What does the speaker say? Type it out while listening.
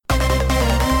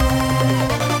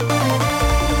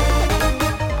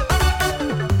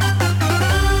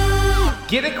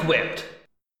Get equipped.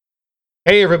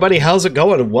 Hey everybody, how's it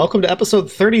going? Welcome to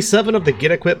episode 37 of the Get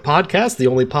Equipped podcast, the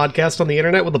only podcast on the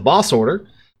internet with a boss order.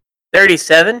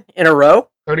 37 in a row?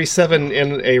 37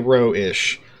 in a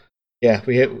row-ish. Yeah,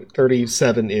 we hit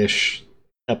 37-ish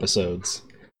episodes.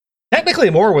 Technically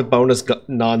more with bonus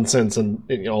nonsense and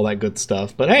all that good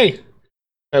stuff, but hey,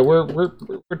 we're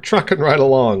trucking right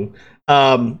along.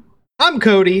 I'm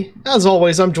Cody. As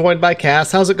always, I'm joined by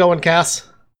Cass. How's it going, Cass?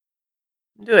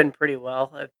 I'm doing pretty well.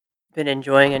 I've been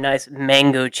enjoying a nice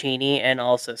mangochini and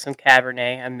also some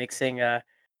Cabernet. I'm mixing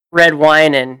red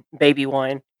wine and baby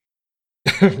wine.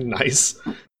 Nice.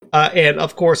 And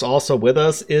of course, also with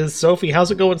us is Sophie. How's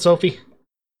it going, Sophie?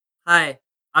 Hi.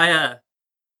 I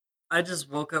just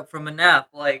woke up from a nap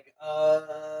like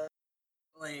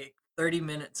 30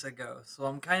 minutes ago, so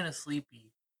I'm kind of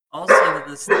sleepy. Also,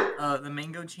 this the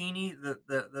mangochini,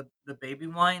 the baby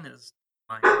wine is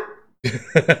fine.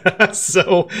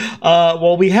 So,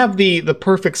 well, we have the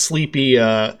perfect sleepy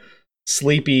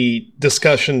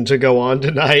discussion to go on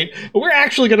tonight. We're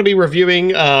actually going to be reviewing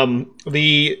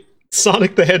the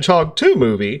Sonic the Hedgehog 2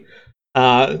 movie.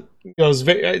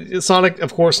 Sonic,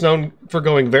 of course, known for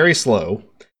going very slow.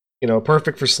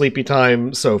 Perfect for sleepy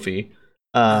time, Sophie.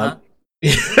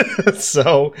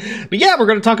 So, but yeah, we're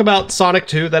going to talk about Sonic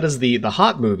 2. That is the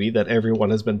hot movie that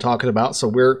everyone has been talking about. So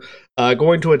we're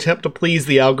going to attempt to please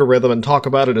the algorithm and talk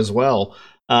about it as well.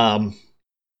 And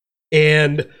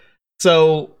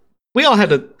so we all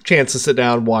had a chance to sit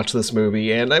down and watch this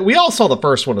movie, and we all saw the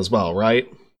first one as well,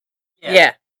 right?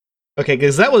 Yeah. Okay,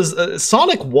 because that was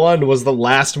Sonic 1 was the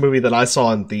last movie that I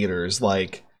saw in theaters,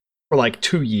 for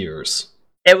 2 years.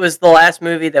 It was the last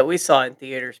movie that we saw in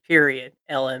theaters, period.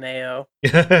 LMAO.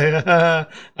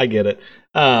 I get it.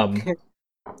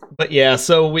 But yeah,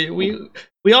 so we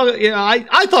all,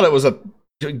 I thought it was a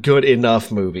good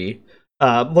enough movie.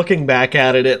 Looking back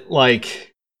at it,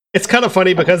 it's kind of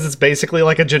funny because it's basically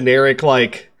like a generic,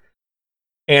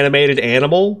 animated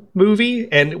animal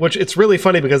movie, and which it's really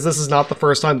funny because this is not the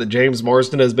first time that James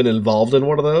Marsden has been involved in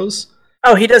one of those.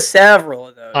 Oh, he does several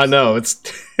of those. I know,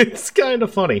 it's kind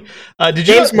of funny.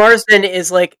 James Marsden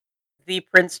is like the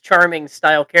Prince Charming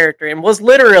style character, and was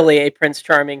literally a Prince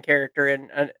Charming character in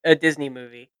a Disney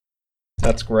movie.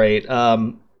 That's great.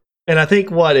 And I think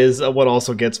what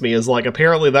also gets me is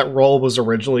apparently that role was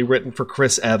originally written for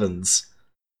Chris Evans.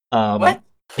 What?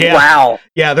 Yeah, wow.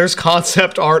 Yeah, there's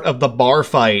concept art of the bar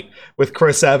fight with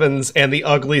Chris Evans and the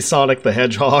ugly Sonic the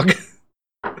Hedgehog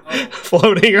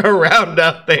floating around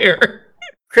out there.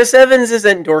 Chris Evans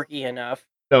isn't dorky enough.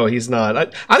 No, he's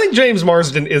not. I think James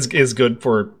Marsden is good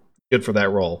for that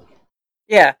role.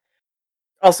 Yeah.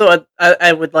 Also,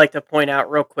 I would like to point out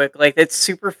real quick, it's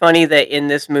super funny that in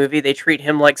this movie they treat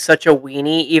him like such a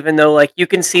weenie, even though you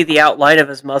can see the outline of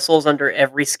his muscles under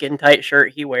every skin tight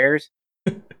shirt he wears.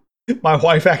 My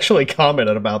wife actually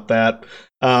commented about that.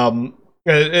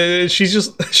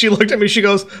 She looked at me. She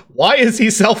goes, "Why is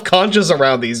he self-conscious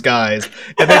around these guys?"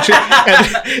 And then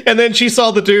and then she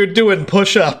saw the dude doing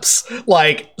push-ups,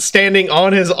 standing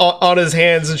on his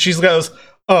hands, and she goes,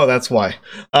 "Oh, that's why."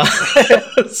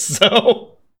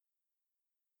 So,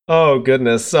 oh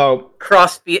goodness. So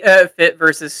CrossFit fit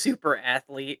versus super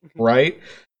athlete, right?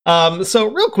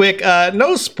 So real quick,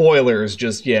 no spoilers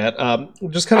just yet.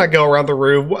 We'll just kind of go around the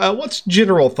room. What's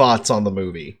general thoughts on the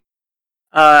movie?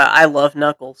 I love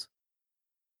Knuckles.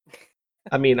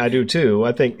 I mean, I do too.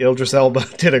 I think Idris Elba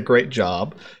did a great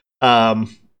job.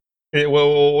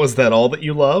 Was that all that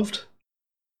you loved?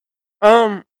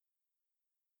 So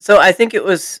I think it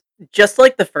was just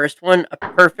like the first one, a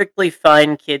perfectly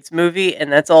fine kids movie, and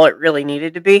that's all it really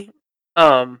needed to be.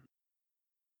 I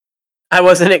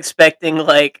wasn't expecting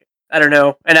I don't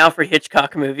know, an Alfred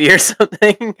Hitchcock movie or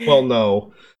something. Well,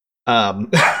 no.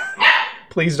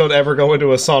 Please don't ever go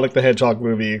into a Sonic the Hedgehog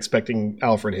movie expecting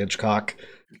Alfred Hitchcock.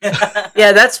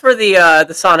 Yeah, that's for the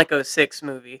Sonic 06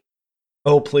 movie.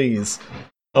 Oh please.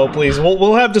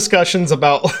 We'll have discussions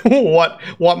about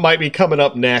what might be coming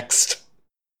up next.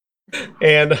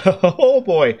 And oh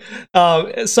boy,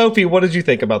 Sophie, what did you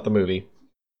think about the movie?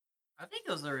 I think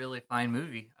it was a really fine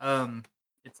movie.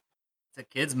 It's a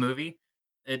kids movie.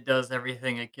 It does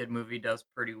everything a kid movie does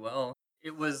pretty well.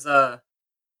 It was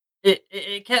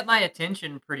it kept my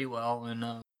attention pretty well, and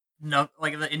the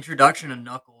introduction of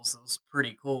Knuckles was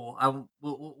pretty cool.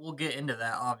 We'll get into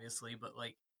that obviously, but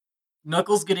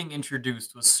Knuckles getting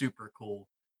introduced was super cool.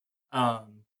 Yeah,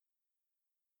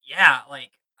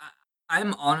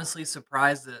 I'm honestly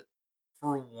surprised that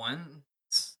for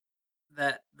once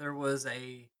that there was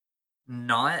a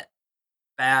not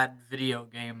bad video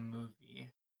game movie.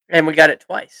 And we got it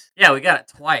twice. Yeah, we got it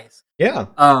twice. Yeah.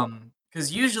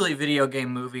 Because usually video game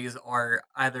movies are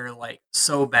either like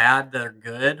so bad they're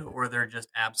good, or they're just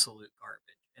absolute garbage.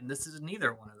 And this is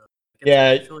neither one of those. It's Yeah,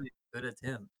 actually a good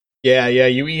attempt. yeah.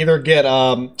 You either get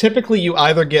typically you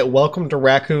either get Welcome to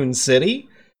Raccoon City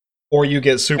or you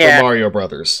get Super Yeah. Mario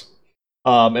Brothers.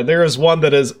 And there is one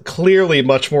that is clearly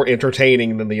much more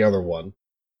entertaining than the other one.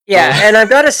 Yeah, and I've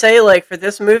got to say, like, for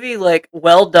this movie, like,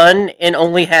 well done in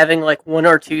only having, like, 1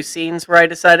 or 2 scenes where I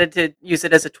decided to use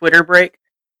it as a Twitter break.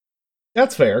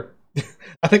 That's fair.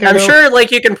 I think I'm sure,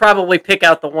 like, you can probably pick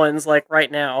out the ones, like, right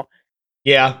now.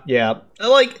 Yeah.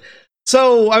 Like,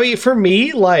 so, I mean, for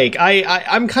me, like,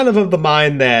 I'm kind of the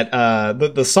mind that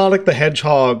the Sonic the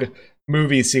Hedgehog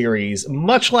movie series,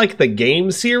 much like the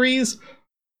game series,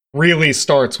 really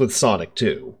starts with Sonic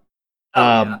 2.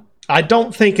 Yeah. I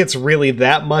don't think it's really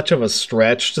that much of a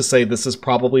stretch to say this is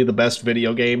probably the best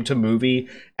video game to movie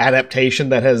adaptation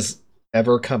that has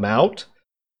ever come out.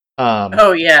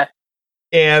 Oh, yeah.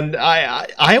 And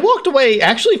I walked away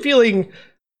actually feeling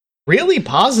really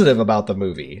positive about the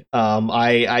movie.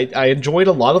 I enjoyed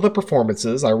a lot of the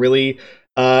performances.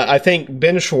 I think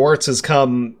Ben Schwartz has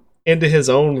come into his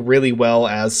own really well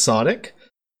as Sonic.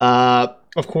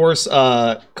 Of course,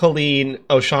 Colleen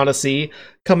O'Shaughnessy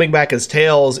coming back as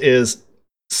Tails is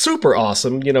super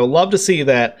awesome. You know, love to see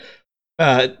that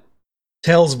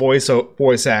Tails'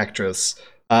 voice actress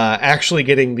actually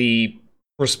getting the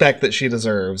respect that she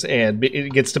deserves, and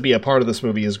it gets to be a part of this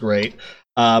movie is great.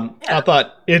 I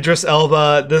thought Idris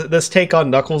Elba, this take on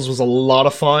Knuckles was a lot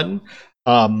of fun.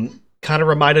 Kind of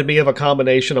reminded me of a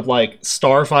combination of like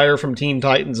Starfire from Teen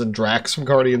Titans and Drax from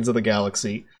Guardians of the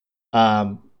Galaxy.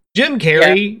 Jim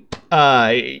Carrey,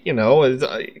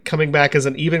 is coming back as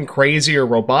an even crazier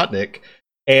Robotnik,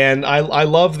 and I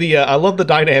love the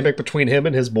dynamic between him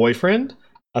and his boyfriend.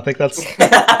 I think that's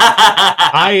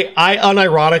I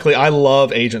unironically I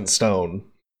love Agent Stone.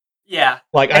 Yeah.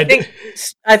 Like I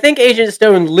think Agent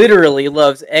Stone literally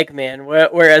loves Eggman,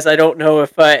 whereas I don't know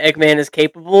if Eggman is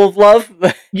capable of love.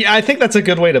 Yeah, I think that's a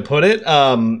good way to put it.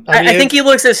 I think he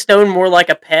looks at Stone more like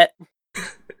a pet.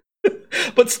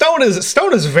 But Stone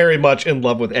is very much in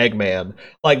love with Eggman.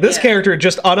 Like this character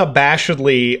just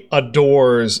unabashedly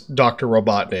adores Dr.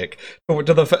 Robotnik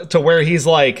to where he's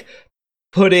like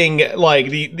putting like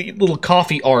the little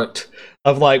coffee art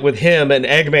of like with him and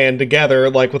Eggman together,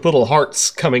 like with little hearts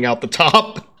coming out the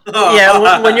top.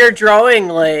 Yeah, when you're drawing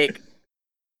like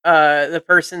the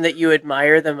person that you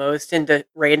admire the most into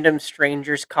random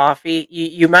strangers' coffee,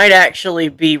 you might actually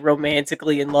be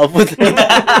romantically in love with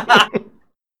them.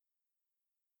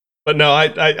 But no, I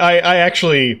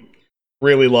actually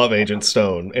really love Agent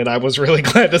Stone, and I was really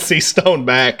glad to see Stone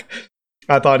back.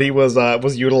 I thought he was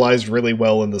utilized really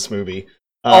well in this movie.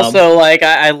 Also, like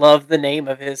I love the name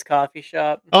of his coffee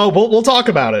shop. Oh, we'll talk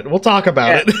about it. We'll talk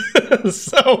about it.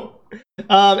 So,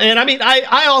 and I mean,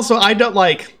 I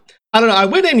don't know. I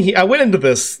went into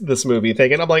this movie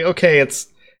thinking I'm like, okay, it's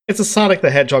a Sonic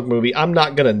the Hedgehog movie. I'm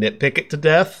not gonna nitpick it to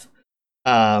death.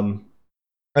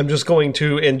 I'm just going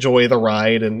to enjoy the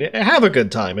ride and have a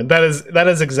good time, and that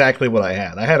is exactly what I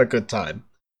had. I had a good time.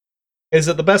 Is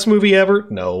it the best movie ever?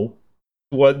 No.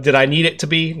 What did I need it to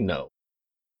be? No.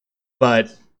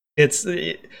 But at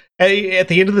the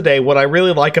end of the day, what I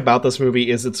really like about this movie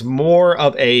is it's more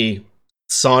of a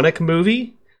Sonic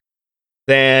movie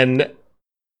than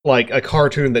like a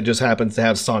cartoon that just happens to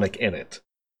have Sonic in it.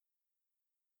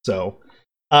 So,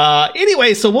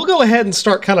 anyway, so we'll go ahead and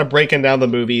start kind of breaking down the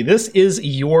movie. This is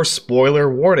your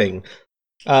spoiler warning.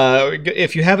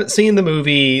 If you haven't seen the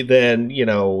movie, then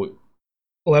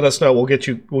let us know. We'll get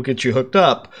you hooked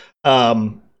up.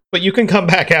 But you can come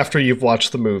back after you've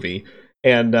watched the movie,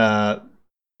 and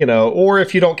or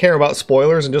if you don't care about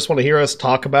spoilers and just want to hear us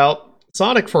talk about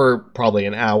Sonic for probably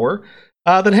an hour,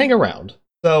 then hang around.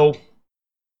 So.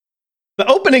 The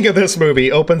opening of this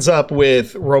movie opens up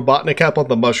with Robotnik up on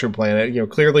the Mushroom Planet,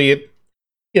 clearly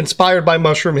inspired by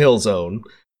Mushroom Hill Zone.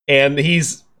 And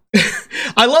he's...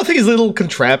 I love these little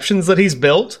contraptions that he's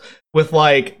built with,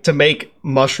 like, to make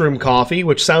mushroom coffee,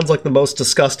 which sounds like the most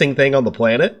disgusting thing on the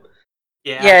planet.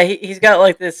 Yeah, he's got,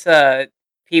 like, this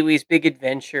Pee-wee's Big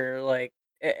Adventure, like,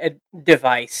 a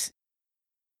device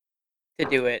to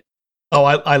do it. Oh,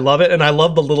 I love it, and I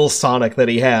love the little Sonic that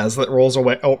he has that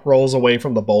rolls away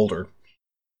from the boulder.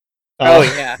 Oh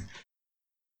yeah,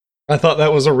 I thought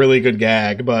that was a really good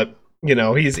gag, but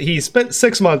he's spent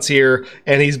 6 months here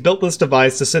and he's built this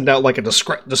device to send out like a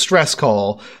distress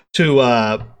call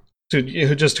to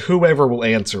just whoever will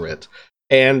answer it.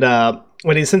 And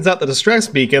when he sends out the distress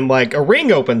beacon, like a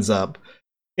ring opens up,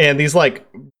 and these like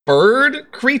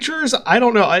bird creatures. I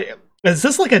don't know. Is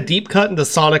this like a deep cut into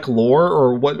Sonic lore,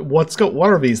 or what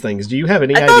are these things? Do you have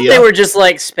any I idea? thought they were just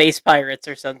like space pirates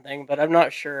or something, but I'm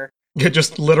not sure.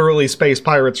 Just literally space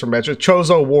pirates from Metro.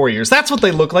 Chozo warriors. That's what they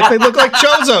look like. They look like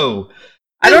Chozo.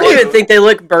 I don't even think they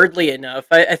look birdly enough.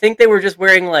 I think they were just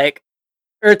wearing like,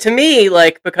 or to me,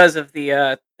 like because of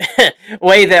the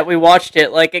way that we watched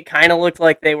it, like it kind of looked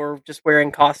like they were just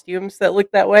wearing costumes that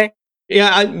looked that way.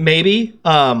 Yeah, maybe.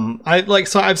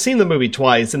 I've seen the movie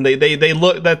twice, and they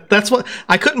look that's what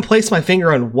I couldn't place my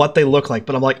finger on what they look like,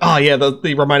 but I'm like, oh yeah,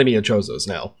 they reminded me of Chozos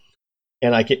now,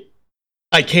 and I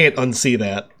can't unsee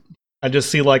that. I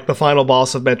just see like the final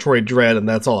boss of Metroid Dread, and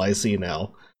that's all I see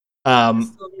now.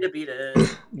 Still need to beat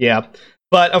it. Yeah,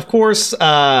 but of course,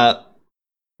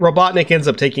 Robotnik ends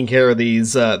up taking care of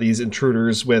these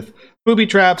intruders with booby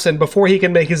traps, and before he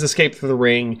can make his escape through the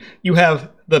ring, you have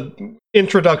the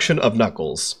introduction of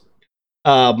Knuckles.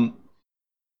 What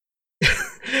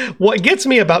gets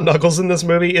me about Knuckles in this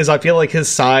movie is I feel like his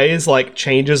size like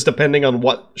changes depending on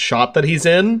what shot that he's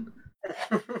in.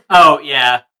 Oh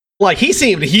yeah. Like he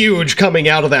seemed huge coming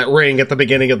out of that ring at the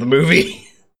beginning of the movie.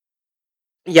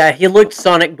 Yeah, he looked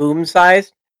Sonic Boom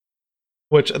sized.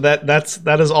 Which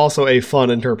that is also a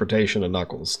fun interpretation of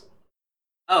Knuckles.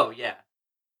 Oh yeah.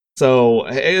 So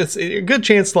it's a good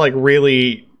chance to like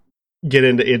really get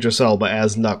into Idris Elba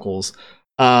as Knuckles.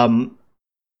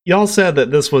 Y'all said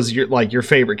that this was your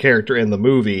favorite character in the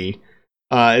movie.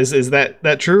 Is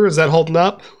that true? Is that holding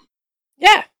up?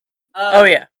 Yeah. Oh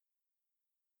yeah.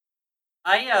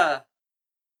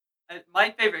 My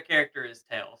favorite character is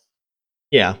Tails.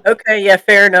 Yeah. Okay. Yeah.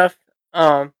 Fair enough.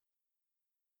 My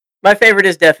favorite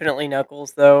is definitely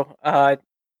Knuckles, though. I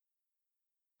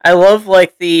love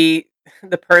like the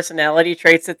personality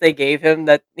traits that they gave him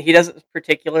that he doesn't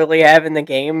particularly have in the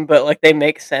game, but like they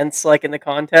make sense like in the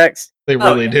context. They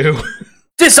really do.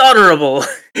 Dishonorable.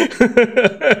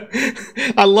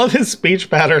 I love his speech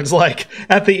patterns, like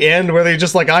at the end where they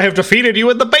just like, I have defeated you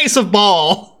at the base of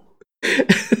ball.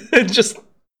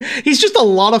 He's just a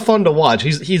lot of fun to watch.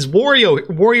 He's warrior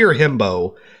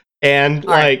himbo, and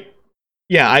like,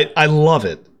 yeah, I love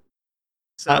it.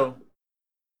 So,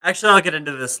 actually, I'll get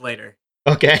into this later.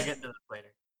 Okay. I'll get into this later.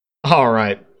 All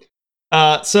right.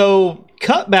 So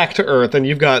cut back to Earth, and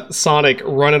you've got Sonic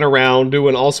running around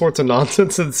doing all sorts of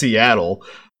nonsense in Seattle.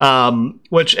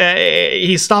 Which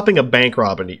he's stopping a bank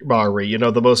robbery,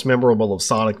 the most memorable of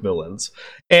Sonic villains.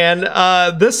 And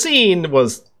this scene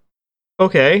was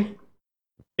okay.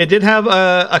 It did have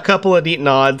a couple of neat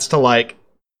nods to like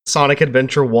Sonic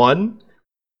Adventure 1.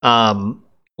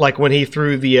 Like when he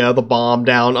threw the bomb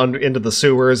down into the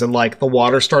sewers and like the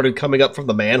water started coming up from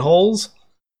the manholes.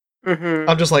 Mm-hmm.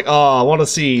 I'm just like, oh, I want to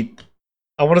see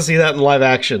that in live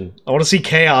action. I want to see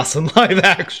chaos in live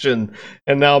action.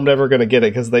 And now I'm never going to get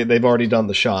it because they've already done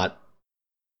the shot.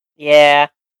 Yeah.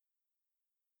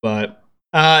 But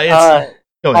it's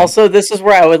go ahead. Also, this is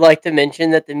where I would like to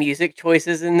mention that the music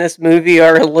choices in this movie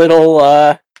are a little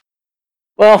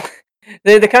well,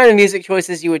 they're the kind of music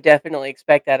choices you would definitely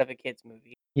expect out of a kids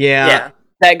movie. Yeah.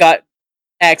 That got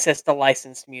access to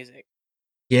licensed music.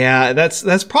 Yeah,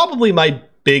 that's probably my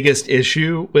biggest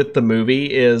issue with the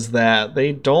movie is that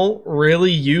they don't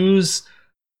really use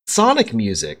Sonic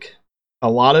music. A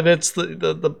lot of it's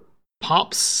the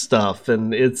pop stuff,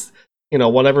 and it's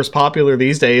whatever's popular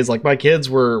these days. Like my kids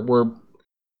were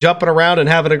jumping around and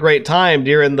having a great time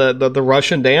during the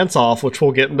Russian dance off, which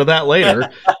we'll get into that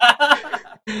later.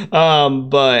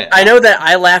 But I know that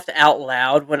I laughed out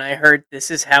loud when I heard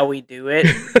 "This Is How We Do It,"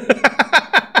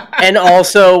 and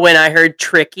also when I heard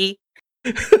 "Tricky."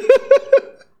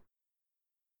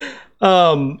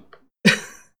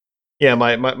 Yeah,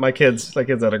 my kids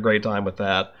had a great time with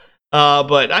that.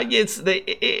 But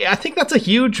I think that's a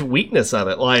huge weakness of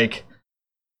it. Like,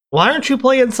 why aren't you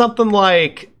playing something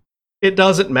like "It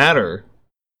Doesn't Matter,"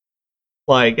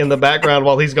 like in the background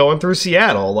while he's going through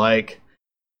Seattle? Like,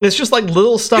 it's just like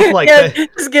little stuff like that.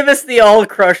 Just give us the all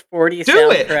Crush 40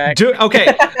 soundtrack.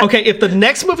 Okay. If the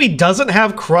next movie doesn't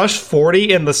have Crush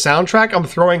 40 in the soundtrack, I'm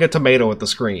throwing a tomato at the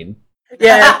screen.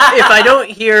 Yeah, if I don't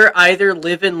hear either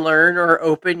Live and Learn or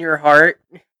Open Your Heart,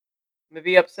 I'm gonna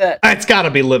be upset. It's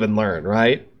gotta be Live and Learn,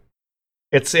 right?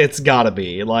 It's gotta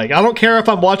be. Like, I don't care if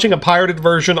I'm watching a pirated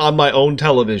version on my own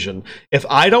television. If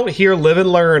I don't hear Live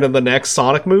and Learn in the next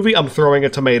Sonic movie, I'm throwing a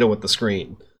tomato at the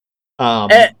screen.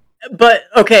 But,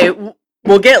 okay,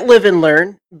 we'll get Live and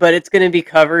Learn, but it's going to be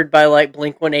covered by, like,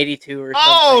 Blink-182 or something.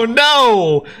 Oh,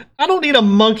 no! I don't need a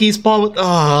monkey's paw with...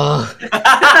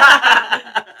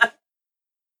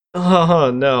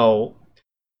 Oh, no.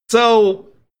 So,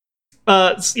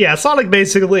 yeah, Sonic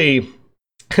basically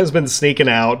has been sneaking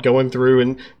out, going through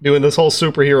and doing this whole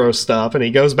superhero stuff, and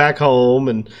he goes back home,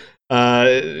 and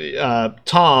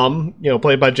Tom,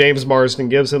 played by James Marsden,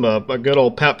 gives him a good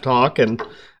old pep talk. And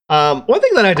one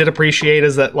thing that I did appreciate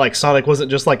is that like Sonic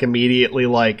wasn't just like immediately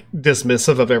like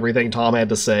dismissive of everything Tom had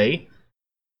to say,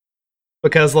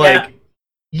 because like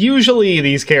usually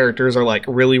these characters are like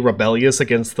really rebellious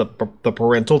against the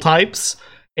parental types,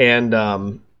 and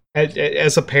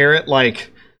as a parent,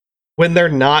 like when they're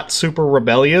not super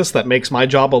rebellious, that makes my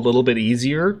job a little bit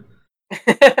easier.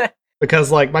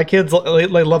 Because like my kids, they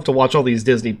love to watch all these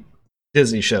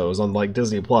Disney shows on like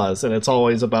Disney Plus, and it's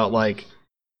always about like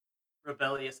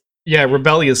rebellious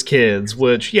kids.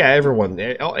 Which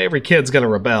every kid's gonna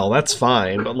rebel. That's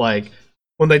fine, but like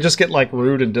when they just get like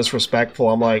rude and disrespectful,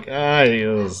 I'm like,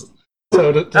 so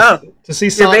to see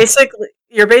Sonic,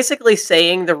 you're basically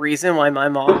saying the reason why my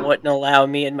mom wouldn't allow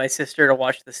me and my sister to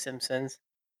watch The Simpsons.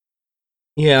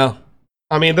 Yeah.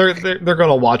 I mean, they're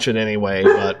gonna watch it anyway,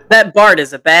 but that Bart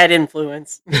is a bad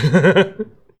influence.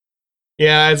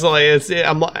 Yeah, it's like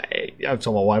I've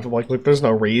told my wife, I'm like, look, there's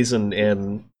no reason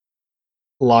in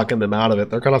locking them out of it.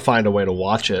 They're gonna find a way to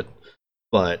watch it,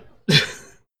 but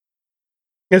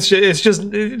it's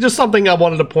just something I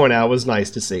wanted to point out. It was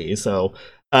nice to see. So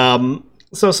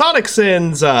Sonic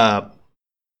sends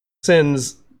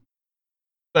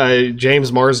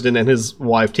James Marsden and his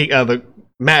wife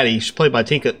Maddie, she's played by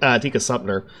Tika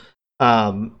Sumpter,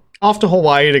 off to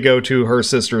Hawaii to go to her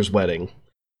sister's wedding.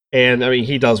 And, I mean,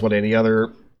 he does what any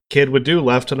other kid would do,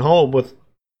 left at home with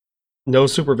no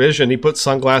supervision. He puts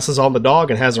sunglasses on the dog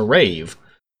and has a rave.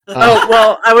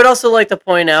 Well, I would also like to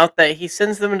point out that he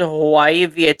sends them to Hawaii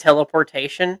via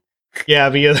teleportation. Yeah,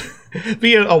 via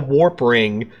a warp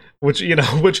ring. Which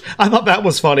I thought that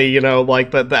was funny, like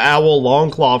the owl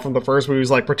Longclaw from the first movie was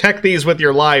like, protect these with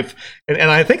your life. And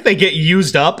I think they get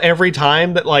used up every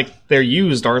time that, like, they're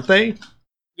used, aren't they?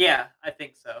 Yeah, I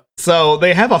think so. So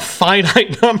they have a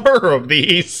finite number of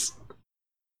these.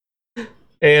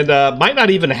 And might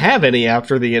not even have any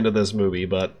after the end of this movie,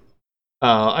 but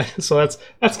so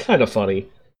that's kind of funny.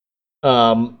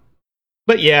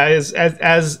 But yeah,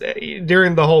 as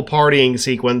during the whole partying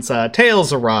sequence,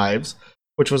 Tails arrives,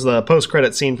 which was the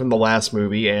post-credit scene from the last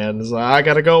movie, and I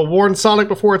gotta go warn Sonic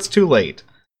before it's too late.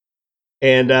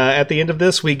 And at the end of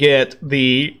this, we get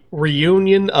the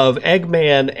reunion of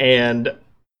Eggman and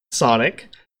Sonic,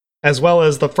 as well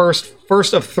as the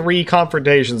first of 3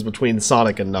 confrontations between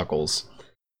Sonic and Knuckles.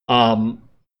 I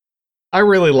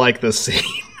really like this scene.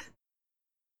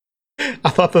 I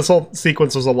thought this whole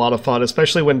sequence was a lot of fun,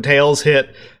 especially when Tails hits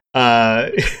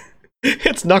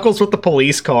Knuckles with the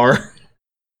police car.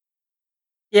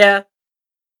 Yeah.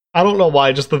 I don't know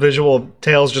why, just the visual of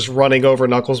Tails just running over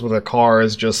Knuckles with a car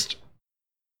is just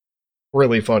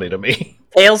really funny to me.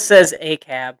 Tails says a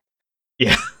cab.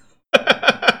 Yeah.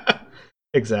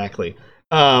 Exactly.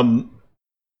 And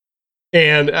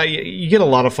you get a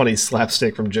lot of funny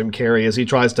slapstick from Jim Carrey as he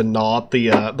tries to gnaw at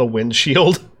the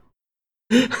windshield.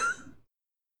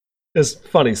 It's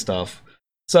funny stuff.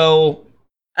 So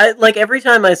every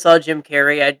time I saw Jim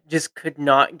Carrey, I just could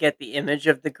not get the image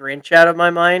of the Grinch out of my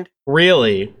mind.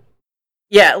 Really?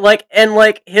 Yeah,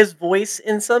 his voice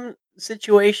in some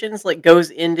situations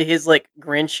goes into his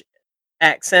Grinch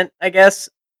accent, I guess,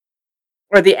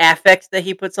 or the affect that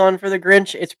he puts on for the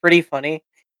Grinch. It's pretty funny.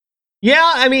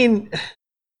 Yeah, I mean,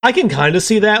 I can kind of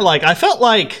see that. Like, I felt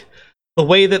like the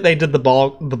way that they did the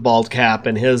bald cap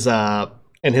and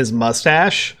his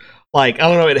mustache, like, I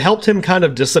don't know, it helped him kind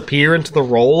of disappear into the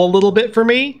role a little bit for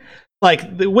me.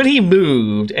 Like, when he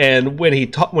moved and when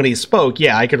he spoke,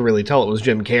 yeah, I could really tell it was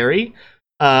Jim Carrey.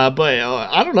 But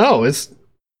I don't know.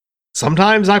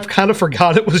 Sometimes I've kind of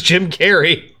forgot it was Jim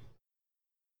Carrey.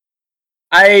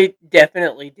 I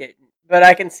definitely didn't, but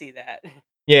I can see that.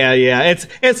 Yeah.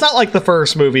 It's not like the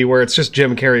first movie where it's just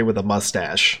Jim Carrey with a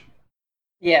mustache.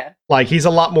 Yeah. Like, he's a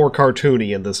lot more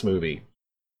cartoony in this movie,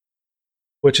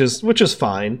 which is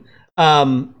fine.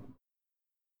 So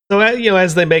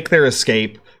as they make their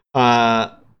escape,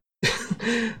 they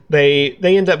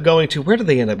end up going to, where do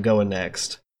they end up going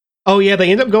next? Oh yeah,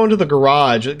 they end up going to the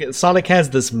garage. Sonic has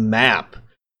this map,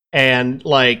 and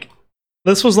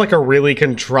this was a really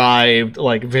contrived,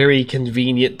 very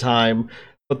convenient time.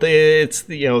 But they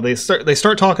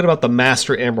start talking about the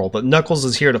Master Emerald. That Knuckles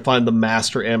is here to find the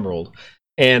Master Emerald,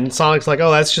 and Sonic's like,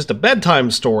 "Oh, that's just a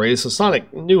bedtime story." So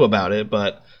Sonic knew about it,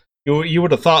 but you would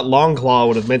have thought Longclaw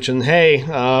would have mentioned, "Hey,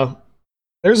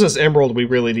 there's this emerald we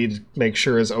really need to make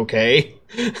sure is okay."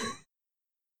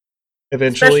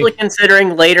 Eventually, especially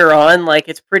considering later on,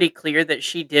 it's pretty clear that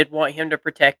she did want him to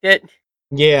protect it.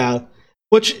 Yeah,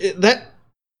 which that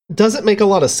doesn't make a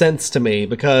lot of sense to me,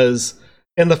 because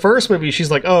in the first movie,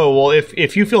 she's like, "Oh, well,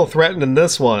 if you feel threatened in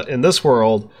this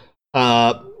world,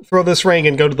 throw this ring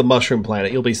and go to the mushroom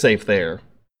planet. You'll be safe there."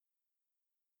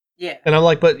 Yeah. And I'm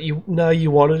like, "But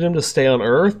you wanted him to stay on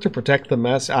Earth to protect the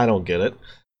mess." I don't get it.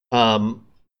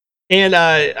 And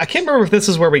I can't remember if this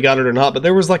is where we got it or not, but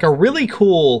there was like a really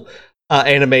cool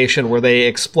animation where they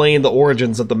explain the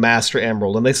origins of the Master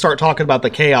Emerald, and they start talking about the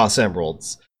Chaos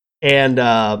Emeralds, and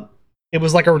it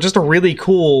was like just a really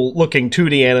cool looking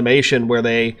 2D animation where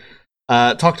they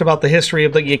talked about the history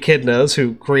of the Echidnas,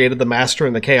 who created the Master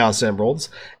and the Chaos Emeralds,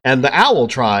 and the Owl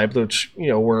Tribe,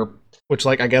 which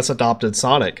like I guess adopted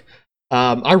Sonic.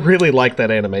 I really liked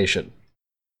that animation.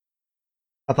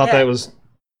 I thought that was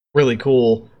really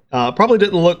cool. Probably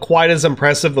didn't look quite as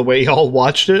impressive the way y'all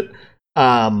watched it,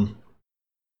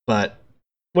 but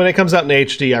when it comes out in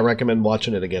HD, I recommend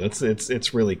watching it again.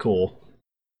 It's really cool.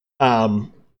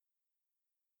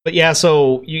 But yeah,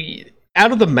 so you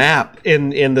out of the map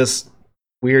in this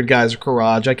weird guy's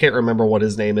garage, I can't remember what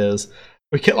his name is.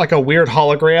 We get like a weird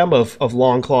hologram of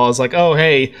Longclaws, like, "Oh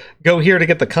hey, go here to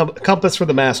get the compass for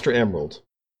the Master Emerald."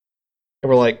 And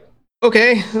we're like,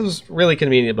 "Okay, it was really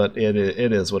convenient, but it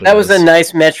is what it is." That was a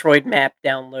nice Metroid map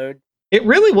download. It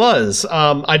really was.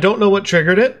 I don't know what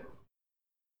triggered it.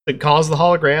 It caused the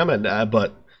hologram, and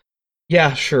but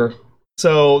yeah, sure.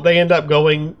 So they end up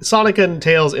going. Sonic and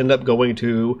Tails end up going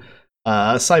to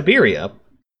Siberia.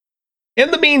 In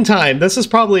the meantime, this is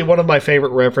probably one of my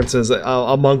favorite references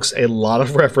amongst a lot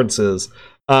of references.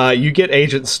 You get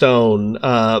Agent Stone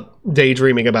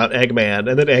daydreaming about Eggman,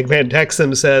 and then Eggman texts him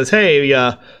and says, "Hey,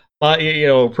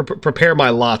 prepare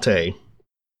my latte."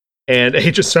 And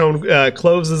Agent Stone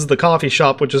closes the coffee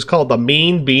shop, which is called the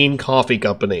Mean Bean Coffee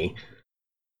Company.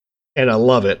 And I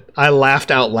love it. I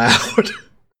laughed out loud.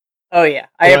 Oh yeah,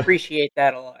 I appreciate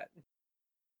that a lot.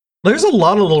 There's a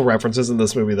lot of little references in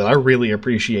this movie that I really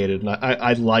appreciated, and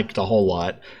I liked a whole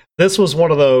lot. This was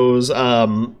one of those.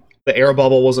 The air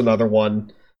bubble was another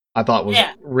one I thought was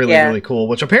really cool.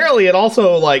 Which apparently it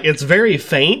also it's very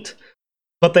faint,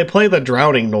 but they play the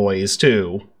drowning noise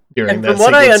too during that. And from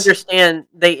what I understand,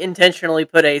 they intentionally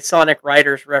put a Sonic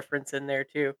Riders reference in there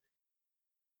too.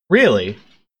 Really?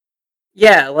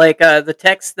 Yeah, like the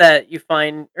text that you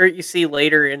find or you see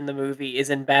later in the movie is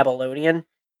in Babylonian.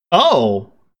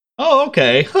 Oh,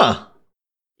 okay, huh?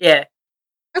 Yeah,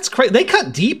 that's crazy. They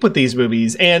cut deep with these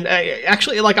movies, and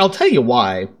actually, I'll tell you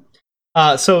why.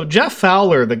 So Jeff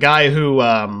Fowler, the guy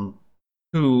who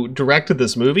directed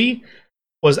this movie,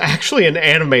 was actually an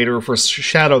animator for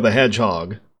Shadow the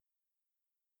Hedgehog.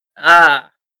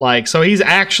 So he's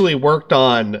actually worked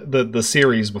on the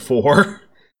series before,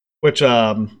 which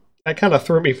that kind of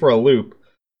threw me for a loop.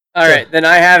 All right, then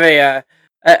I have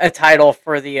a title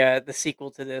for the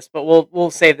sequel to this, but we'll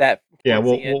save that. Yeah,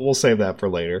 we'll save that for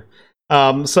later.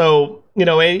 So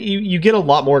you get a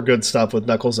lot more good stuff with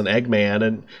Knuckles and Eggman,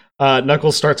 and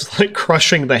Knuckles starts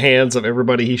crushing the hands of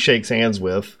everybody he shakes hands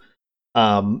with.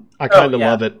 I kind of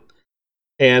love it,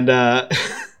 and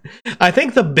I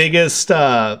think the biggest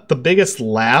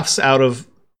laughs out of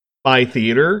my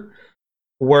theater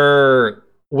were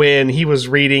when he was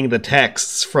reading the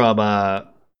texts from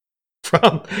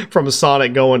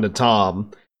Sonic going to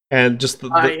Tom, and just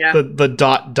the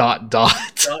dot dot dot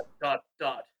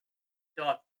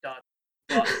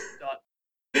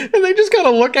and they just kind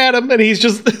of look at him, and he's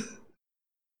just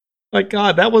my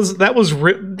God,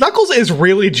 Knuckles is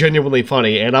really genuinely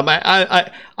funny, and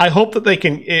I hope that they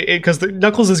can, because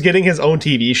Knuckles is getting his own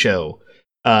TV show.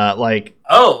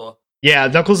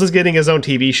 Knuckles is getting his own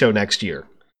TV show next year,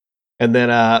 and then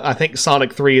I think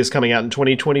Sonic 3 is coming out in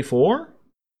 2024.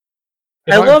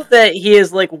 I love that he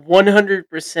is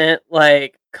 100%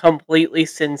 completely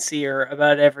sincere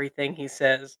about everything he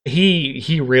says.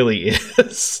 He really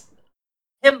is.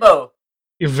 Himbo.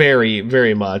 Very,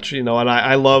 very much, and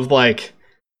I love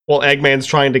Eggman's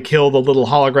trying to kill the little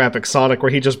holographic Sonic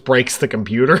where he just breaks the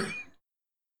computer.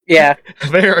 Yeah.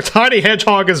 There, Tiny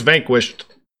Hedgehog is vanquished.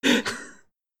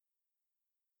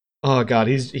 Oh God,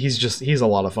 he's a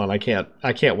lot of fun. I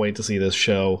can't wait to see this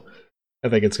show. I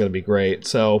think it's going to be great.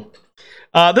 So,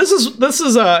 this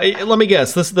is let me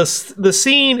guess, the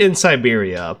scene in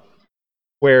Siberia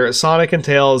where Sonic and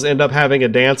Tails end up having a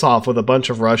dance off with a bunch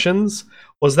of Russians.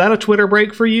 Was that a Twitter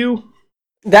break for you?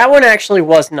 That one actually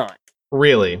was not.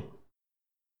 Really?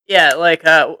 Yeah,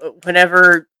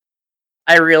 whenever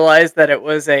I realized that it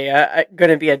was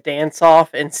going to be a dance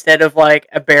off instead of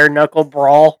a bare knuckle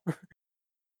brawl,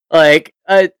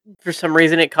 for some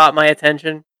reason it caught my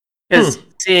attention, because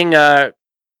seeing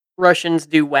Russians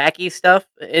do wacky stuff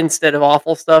instead of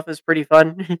awful stuff is pretty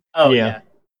fun. Oh yeah.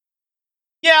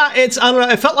 Yeah, it's I don't know.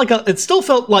 It felt like it still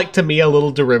felt like to me a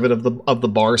little derivative of the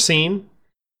bar scene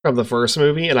from the first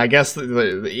movie, and I guess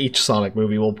each Sonic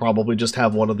movie will probably just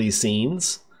have one of these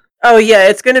scenes. Oh yeah,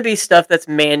 it's gonna be stuff that's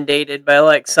mandated by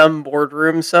like some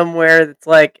boardroom somewhere. That's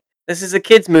like, this is a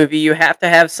kids movie. You have to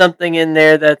have something in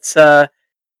there that's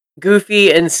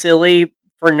goofy and silly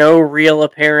for no real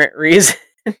apparent reason.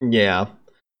 Yeah.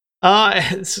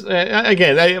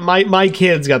 Again, my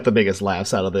kids got the biggest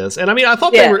laughs out of this, and I mean, I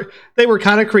thought Yeah. they were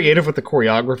kind of creative with the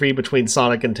choreography between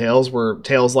Sonic and Tails, where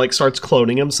Tails like starts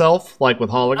cloning himself like with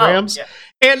holograms, Oh,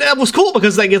 yeah. and that was cool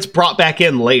because that gets brought back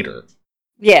in later.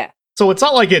 Yeah. So it's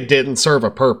not like it didn't serve a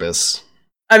purpose.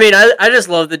 I mean, I just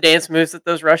love the dance moves that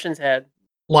those Russians had.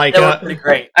 Like, They were pretty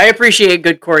great. I appreciate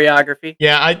good choreography.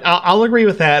 yeah, I'll agree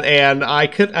with that, and I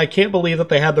can't believe that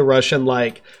they had the Russian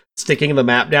like sticking the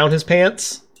map down his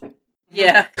pants.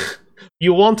 Yeah.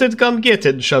 You want it, come get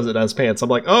it, and shoves it down his pants. I'm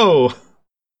like, oh,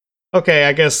 okay,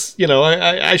 I guess,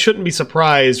 I shouldn't be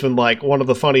surprised when, like, one of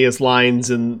the funniest lines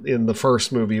in the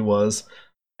first movie was,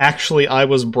 actually, I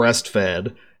was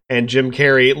breastfed, and Jim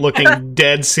Carrey, looking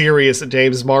dead serious at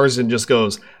James Marsden, just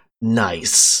goes,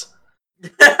 nice.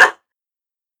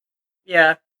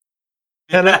 Yeah.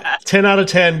 10 out of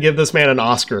 10, give this man an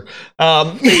Oscar.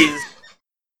 Please.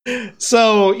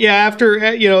 So yeah, after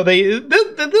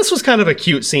this was kind of a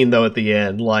cute scene though at the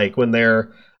end, like when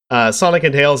they're Sonic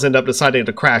and Tails end up deciding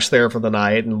to crash there for the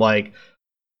night, and like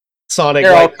Sonic,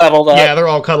 They're all cuddled up. Yeah, they're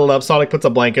all cuddled up. Sonic puts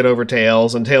a blanket over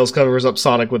Tails, and Tails covers up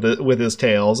Sonic with his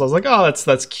tails. I was like, oh,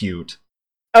 that's cute.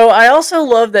 Oh, I also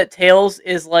love that Tails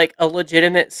is like a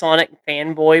legitimate Sonic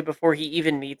fanboy before he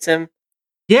even meets him.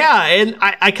 Yeah, and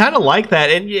I kind of like that.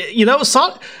 And,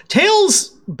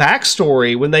 Tails'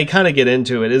 backstory, when they kind of get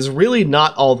into it, is really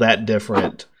not all that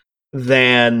different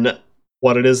than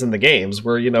what it is in the games,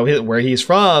 where, where he's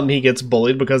from, he gets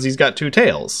bullied because he's got two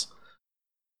tails.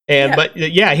 And, But,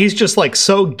 yeah, he's just, like,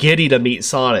 so giddy to meet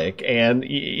Sonic. And,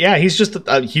 yeah, he's just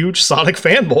a huge Sonic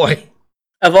fanboy.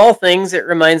 Of all things, it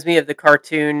reminds me of the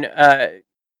cartoon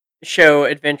show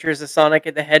Adventures of Sonic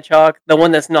and the Hedgehog, the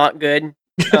one that's not good.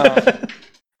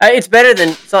 It's better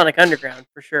than Sonic Underground,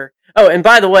 for sure. Oh, and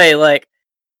by the way, like,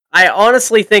 I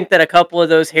honestly think that a couple of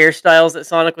those hairstyles that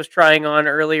Sonic was trying on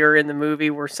earlier in the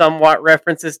movie were somewhat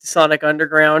references to Sonic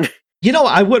Underground.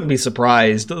 I wouldn't be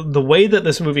surprised. The way that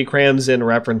this movie crams in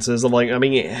references, I'm like, I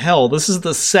mean, hell, this is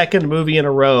the second movie in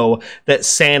a row that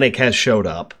Sonic has showed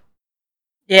up.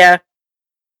 Yeah.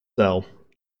 So,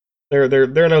 they're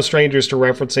no strangers to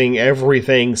referencing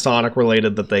everything Sonic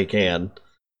related that they can.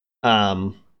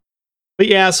 But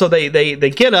yeah, so they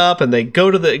get up and they go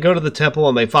to the temple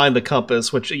and they find the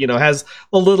compass, which has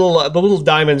the little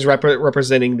diamonds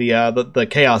representing the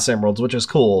Chaos Emeralds, which is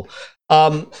cool.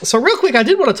 So real quick, I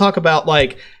did want to talk about,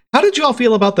 like, how did you all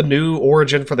feel about the new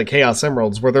origin for the Chaos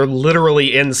Emeralds, where they're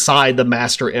literally inside the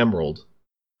Master Emerald?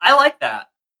 I like that.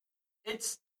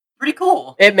 It's pretty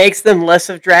cool. It makes them less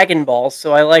of Dragon Balls,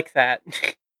 so I like that.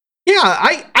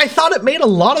 Yeah, I thought it made a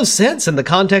lot of sense in the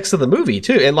context of the movie,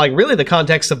 too, and, like, really the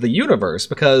context of the universe,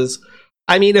 because,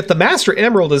 I mean, if the Master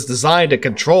Emerald is designed to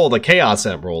control the Chaos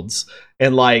Emeralds,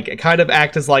 and, like, kind of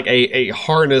act as, like, a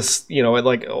harness,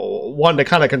 like, one to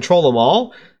kind of control them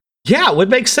all, yeah, it would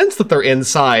make sense that they're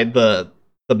inside the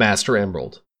Master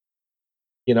Emerald.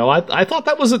 I thought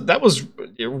that was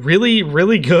a really,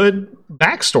 really good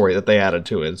backstory that they added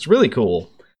to it. It's really cool.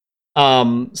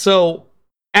 So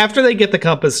after they get the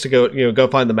compass to go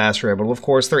find the Master Emerald, of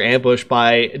course, they're ambushed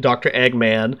by Dr.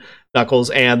 Eggman, Knuckles,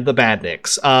 and the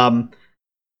Badniks.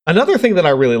 Another thing that I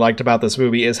really liked about this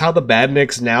movie is how the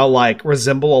Badniks now, like,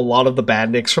 resemble a lot of the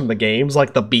Badniks from the games,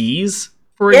 like the bees,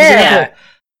 for example.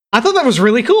 I thought that was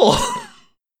really cool.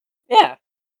 Yeah.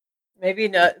 Maybe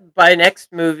not by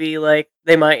next movie, like,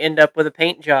 they might end up with a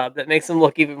paint job that makes them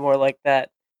look even more like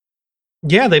that.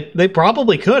 Yeah, they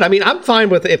probably could. I mean, I'm fine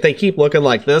with if they keep looking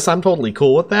like this. I'm totally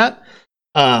cool with that.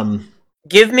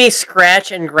 Give me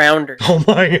Scratch and Grounder. Oh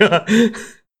my god.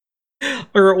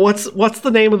 Or what's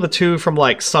the name of the two from,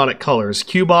 like, Sonic Colors?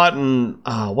 Cubot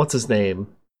and what's his name?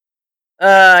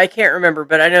 I can't remember,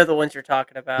 but I know the ones you're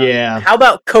talking about. Yeah. How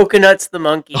about Coconuts the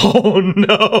monkey? Oh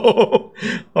no!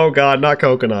 Oh god, not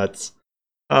Coconuts.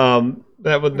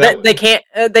 They can't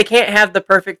have the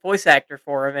perfect voice actor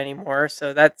for him anymore,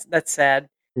 so that's sad.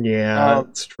 Yeah,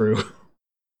 that's true.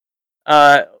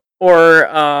 Or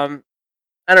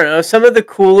I don't know, some of the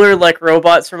cooler, like,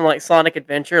 robots from, like, Sonic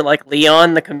Adventure, like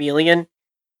Leon the Chameleon.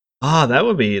 Ah, that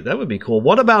would be cool.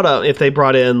 What about if they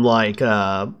brought in, like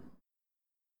the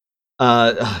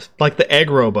egg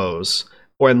robos,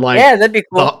 or in, like, yeah, that'd be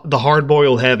cool. The hard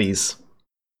boiled heavies.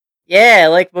 Yeah, I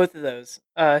like both of those.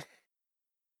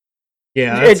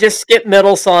 Yeah, Just skip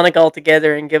Metal Sonic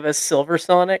altogether and give us Silver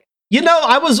Sonic.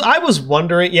 I was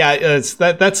wondering. Yeah,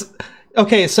 that's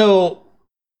okay. So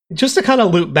just to kind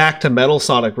of loop back to Metal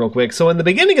Sonic real quick. So in the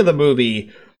beginning of the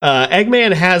movie,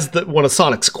 Eggman has one of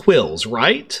Sonic's quills,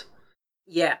 right?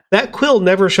 Yeah. That quill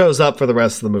never shows up for the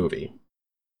rest of the movie.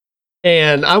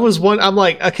 And I'm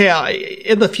like, okay,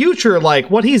 in the future, like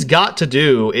what he's got to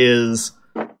do is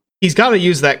he's got to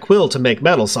use that quill to make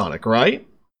Metal Sonic, right?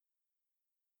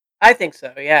 I think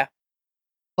so. Yeah.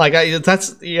 Like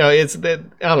that's it's that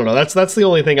I don't know. That's the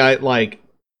only thing I like.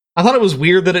 I thought it was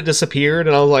weird that it disappeared,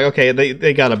 and I was like, okay,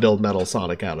 they got to build Metal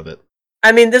Sonic out of it.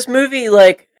 I mean, this movie,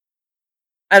 like,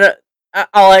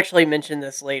 I'll actually mention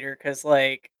this later because,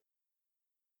 like,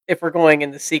 if we're going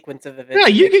in the sequence of events, Yeah,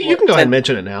 you can go ahead and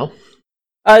mention it now.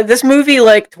 This movie,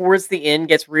 like, towards the end,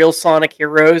 gets real Sonic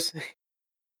heroes,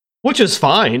 which is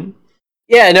fine.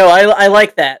 Yeah, no, I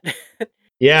like that.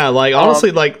 Yeah, like honestly,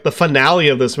 like the finale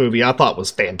of this movie, I thought was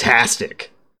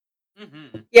fantastic.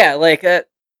 Mm-hmm. Yeah, like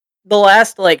the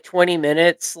last like 20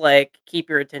 minutes, like keep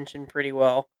your attention pretty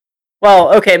well.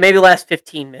 Well, okay, maybe last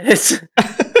 15 minutes.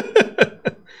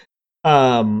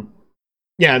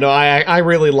 Yeah, no, I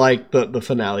really like the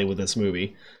finale with this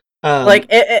movie. Like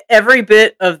every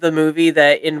bit of the movie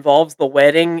that involves the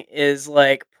wedding is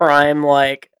like prime.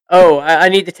 Like, oh, I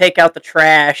need to take out the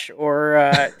trash,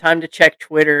 or time to check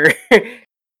Twitter.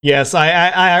 Yes,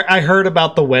 I heard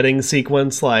about the wedding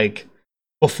sequence like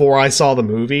before I saw the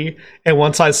movie, and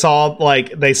once I saw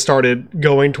like they started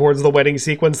going towards the wedding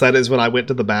sequence, that is when I went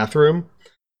to the bathroom.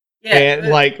 Yeah, and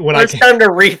like when it's time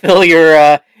to refill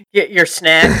your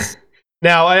snacks.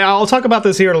 Now I'll talk about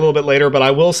this here a little bit later, but I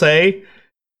will say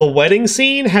the wedding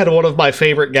scene had one of my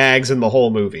favorite gags in the whole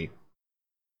movie,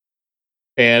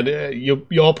 and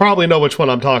you'll probably know which one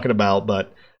I'm talking about.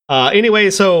 But anyway,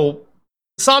 so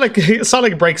Sonic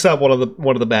breaks up one of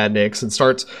the badniks and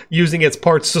starts using its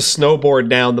parts to snowboard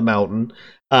down the mountain,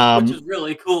 which is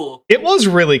really cool. It was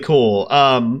really cool.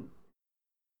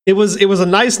 It was a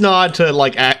nice nod to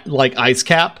like Ice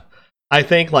Cap, I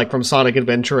think, like from Sonic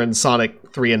Adventure and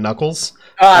Sonic 3 and Knuckles.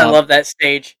 Oh, I love that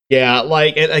stage. Yeah,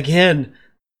 like again,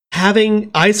 having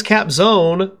Ice Cap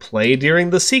Zone play during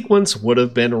the sequence would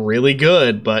have been really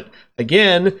good, but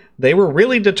again, they were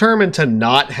really determined to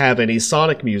not have any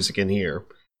Sonic music in here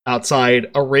outside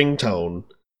a ringtone.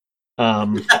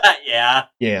 Yeah.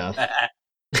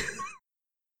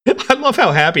 I love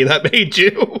how happy that made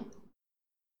you.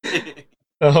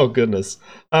 Oh goodness.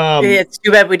 It's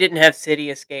too bad we didn't have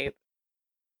City Escape.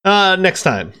 Next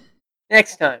time.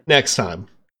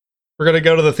 We're gonna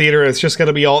go to the theater, and it's just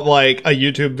gonna be all like a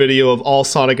YouTube video of all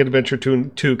Sonic Adventure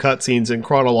 2 cutscenes in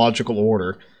chronological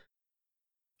order.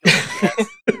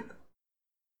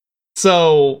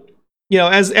 So,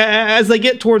 as they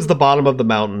get towards the bottom of the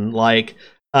mountain, like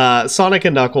Sonic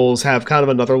and Knuckles have kind of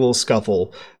another little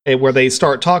scuffle, where they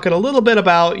start talking a little bit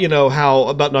about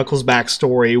about Knuckles'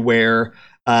 backstory, where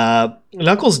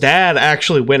Knuckles' dad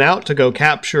actually went out to go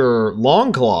capture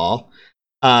Longclaw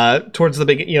towards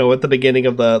the at the beginning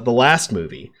of the last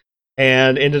movie,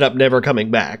 and ended up never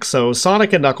coming back. So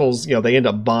Sonic and Knuckles, they end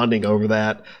up bonding over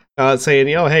that, saying,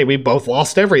 hey, we both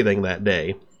lost everything that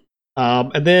day.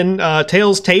 And then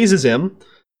Tails tases him,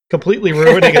 completely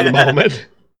ruining the moment.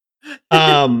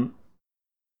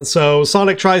 So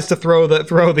Sonic tries to throw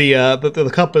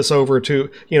the compass over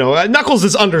to Knuckles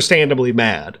is understandably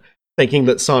mad, thinking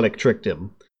that Sonic tricked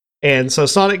him. And so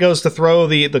Sonic goes to throw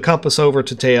the compass over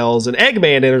to Tails, and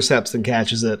Eggman intercepts and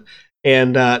catches it,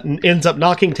 and ends up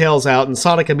knocking Tails out. And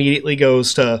Sonic immediately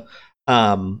goes to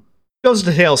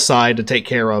Tails' side to take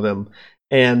care of him.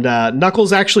 And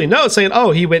Knuckles actually knows, saying,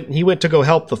 "Oh, he went to go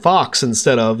help the fox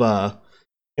instead of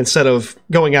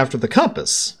going after the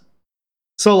compass."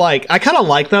 So like, I kind of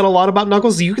like that a lot about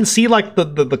Knuckles. You can see like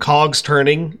the cogs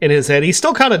turning in his head. He's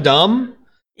still kind of dumb.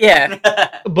 Yeah.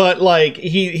 But like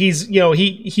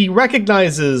he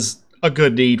recognizes a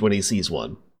good deed when he sees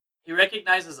one. He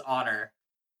recognizes honor.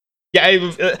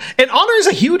 Yeah, and honor is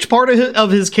a huge part of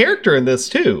his character in this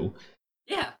too.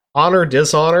 Yeah. Honor,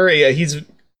 dishonor. It's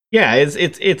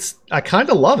I kind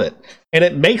of love it, and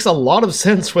it makes a lot of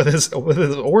sense with his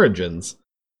origins.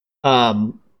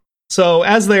 So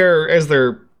as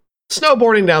they're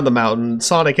snowboarding down the mountain,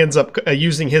 Sonic ends up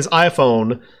using his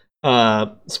iPhone,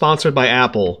 sponsored by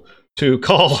Apple, to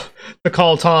call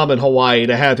Tom in Hawaii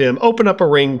to have him open up a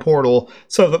ring portal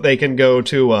so that they can go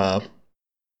to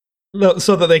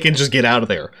so that they can just get out of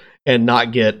there and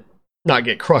not get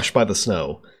crushed by the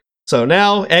snow. So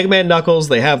now Eggman, Knuckles,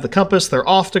 they have the compass. They're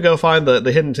off to go find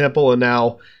the hidden temple, and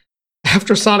now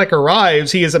after Sonic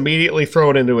arrives, he is immediately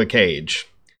thrown into a cage.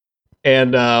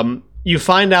 And you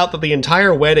find out that the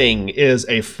entire wedding is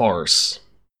a farce,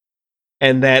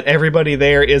 and that everybody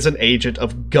there is an agent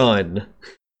of Gun.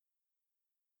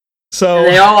 So And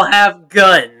they all have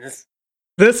guns.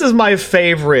 this is my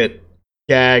favorite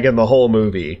gag in the whole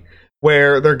movie,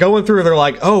 where they're going through, they're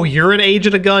like, oh, you're an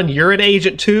agent of Gun, you're an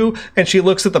agent too? And she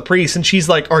looks at the priest and she's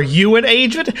like, are you an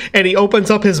agent? And he opens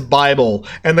up his Bible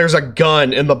and there's a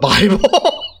gun in the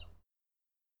Bible.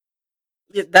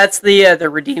 That's the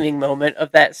redeeming moment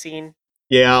of that scene.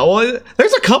 Yeah, well,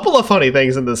 there's a couple of funny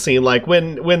things in this scene, like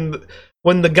when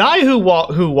the guy who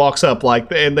walks up,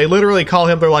 like, and they literally call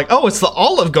him, they're like, oh, it's the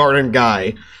Olive Garden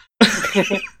guy.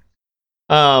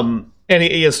 And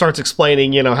he starts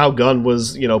explaining, how Gun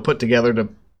was, put together to,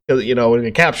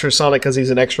 to capture Sonic because he's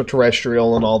an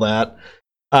extraterrestrial and all that.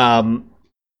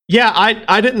 Yeah,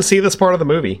 I didn't see this part of the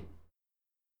movie.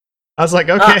 I was like,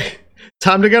 okay,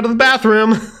 time to go to the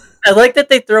bathroom. I like that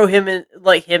they throw him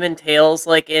and Tails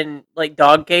in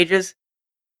dog cages.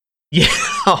 Yeah.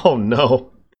 Oh no.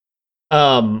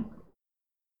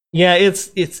 Yeah,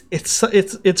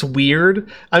 it's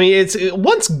weird. I mean,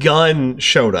 once Gun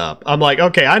showed up, I'm like,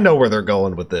 okay, I know where they're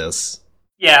going with this.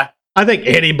 Yeah. I think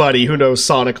anybody who knows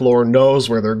Sonic lore knows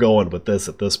where they're going with this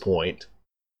at this point.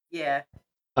 Yeah.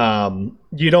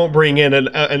 You don't bring in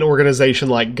an organization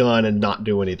like Gun and not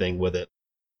do anything with it.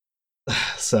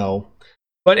 So,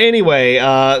 but anyway,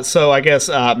 so I guess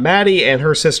Maddie and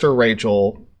her sister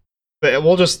Rachel, they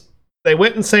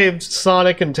went and saved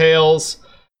Sonic and Tails.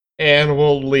 And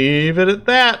we'll leave it at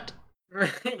that.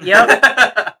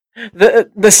 Yep.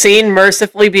 The scene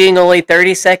mercifully being only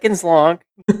 30 seconds long.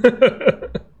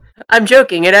 I'm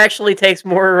joking. It actually takes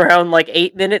more around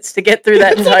 8 minutes to get through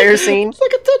that entire scene. It's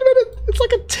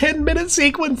like a 10-minute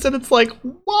sequence, and it's like,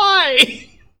 why?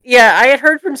 Yeah, I had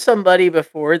heard from somebody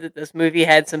before that this movie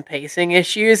had some pacing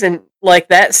issues, and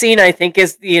that scene I think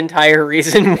is the entire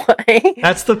reason why.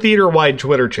 That's the theater-wide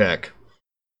Twitter check.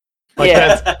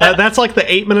 That's like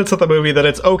the 8 minutes of the movie that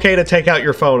it's okay to take out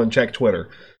your phone and check Twitter.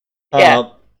 Yeah.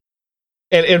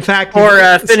 And in fact...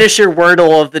 Or finish your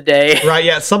Wordle of the day. Right,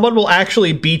 yeah. Someone will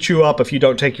actually beat you up if you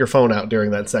don't take your phone out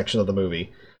during that section of the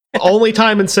movie. Only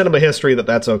time in cinema history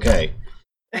that's okay.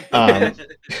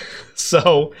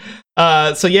 So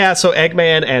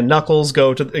Eggman and Knuckles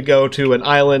go to an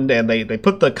island, and they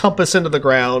put the compass into the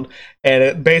ground, and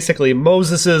it basically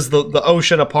Moseses the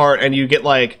ocean apart, and you get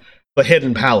the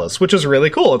Hidden Palace, which is really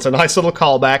cool. It's a nice little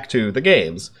callback to the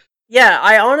games. Yeah,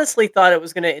 I honestly thought it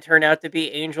was going to turn out to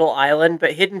be Angel Island,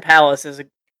 but Hidden Palace is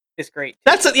great.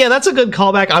 That's a good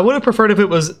callback. I would have preferred if it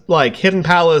was Hidden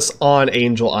Palace on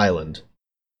Angel Island.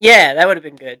 Yeah, that would have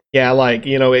been good. Yeah,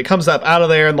 it comes up out of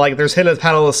there, and there's Hidden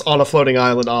Palace on a floating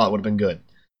island. Oh, it would have been good.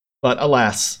 But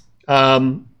alas,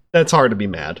 that's hard to be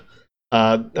mad.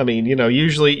 I mean,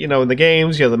 usually, in the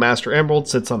games, the Master Emerald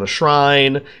sits on a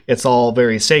shrine. It's all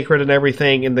very sacred and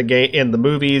everything. In the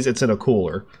movies, it's in a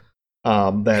cooler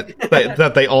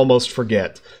that they almost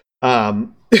forget.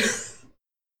 It's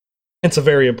a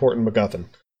very important MacGuffin.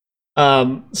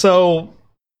 So,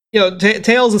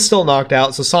 Tails is still knocked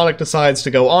out, so Sonic decides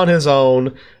to go on his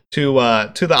own to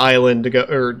the island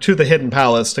to the Hidden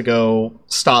Palace to go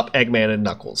stop Eggman and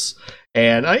Knuckles.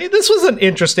 And this was an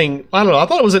interesting, I don't know, I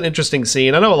thought it was an interesting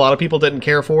scene. I know a lot of people didn't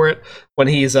care for it when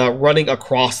he's running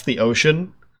across the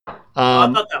ocean. I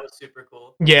thought that was super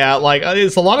cool. Yeah,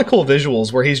 it's a lot of cool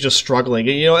visuals where he's just struggling.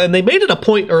 And they made it a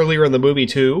point earlier in the movie,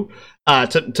 too,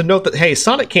 to note that, hey,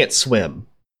 Sonic can't swim.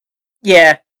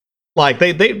 Yeah.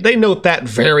 They note that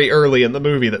very early in the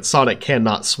movie that Sonic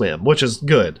cannot swim, which is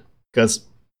good, because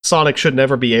Sonic should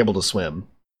never be able to swim.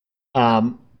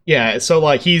 Yeah, so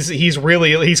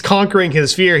he's conquering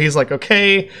his fear. He's like,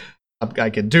 okay,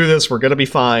 I can do this. We're gonna be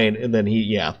fine. And then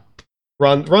he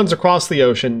runs across the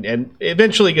ocean and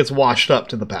eventually gets washed up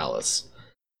to the palace,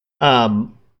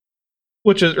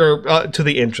 which is to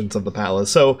the entrance of the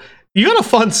palace. So you got a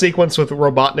fun sequence with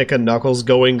Robotnik and Knuckles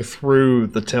going through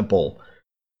the temple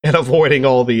and avoiding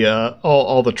all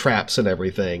the traps and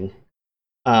everything.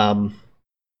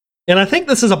 And I think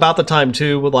this is about the time,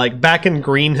 too, with back in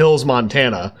Green Hills,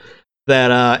 Montana,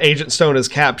 that Agent Stone is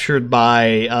captured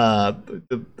by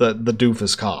the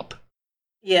doofus cop.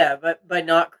 Yeah, but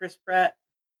not Chris Pratt.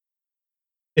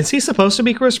 Is he supposed to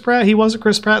be Chris Pratt? He wasn't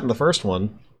Chris Pratt in the first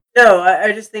one. No,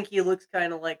 I just think he looks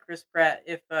kind of like Chris Pratt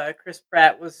if Chris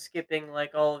Pratt was skipping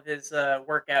all of his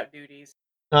workout duties.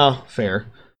 Oh, fair.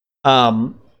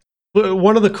 One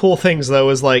of the cool things, though,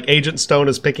 is Agent Stone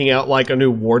is picking out a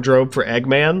new wardrobe for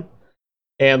Eggman.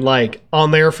 And on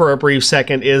there for a brief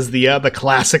second is the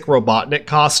classic Robotnik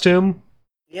costume.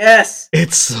 Yes,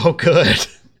 it's so good.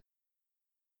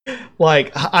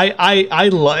 I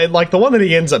the one that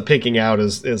he ends up picking out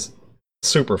is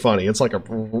super funny. It's like a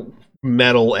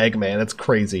metal Eggman. It's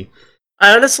crazy.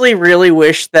 I honestly really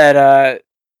wish that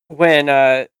when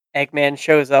Eggman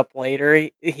shows up later,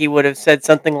 he would have said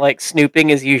something like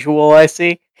 "snooping as usual." I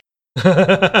see.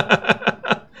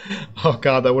 Oh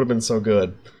god, that would have been so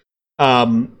good.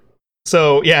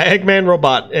 So yeah,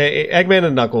 Eggman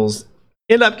and Knuckles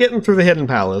end up getting through the Hidden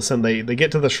Palace, and they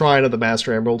get to the Shrine of the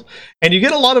Master Emerald, and you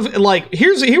get a lot of like.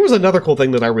 Here was another cool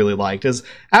thing that I really liked is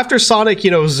after Sonic,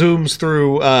 zooms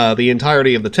through the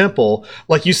entirety of the temple,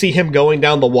 like you see him going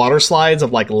down the water slides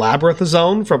of like Labyrinth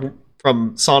Zone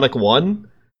from Sonic 1.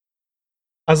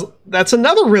 That's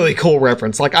another really cool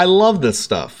reference. Like I love this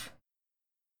stuff.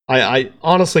 I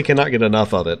honestly cannot get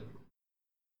enough of it.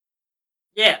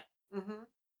 Yeah. Mm-hmm.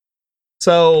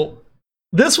 So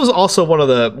this was also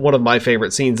one of my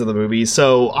favorite scenes in the movie.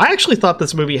 So I actually thought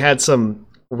this movie had some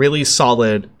really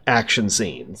solid action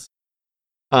scenes.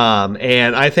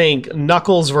 And I think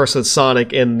Knuckles versus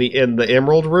Sonic in the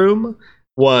Emerald Room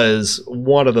was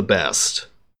one of the best.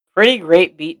 Pretty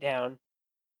great beatdown.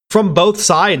 From both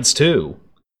sides too.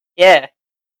 Yeah.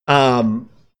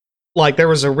 Like there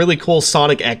was a really cool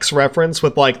Sonic X reference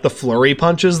with like the flurry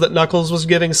punches that Knuckles was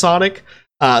giving Sonic.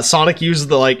 Sonic used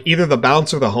the either the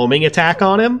bounce or the homing attack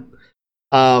on him.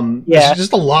 There's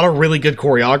just a lot of really good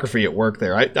choreography at work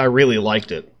there. I really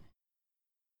liked it.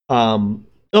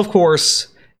 Of course,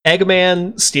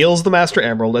 Eggman steals the Master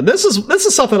Emerald, and this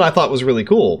is something I thought was really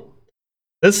cool.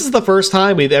 This is the first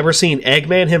time we've ever seen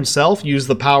Eggman himself use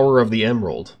the power of the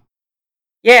Emerald.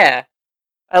 Yeah,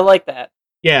 I like that.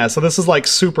 Yeah, so this is like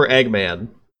Super Eggman.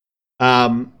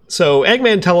 So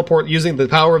Eggman using the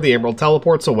power of the Emerald,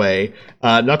 teleports away.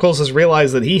 Knuckles has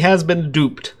realized that he has been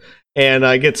duped and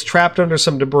gets trapped under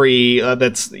some debris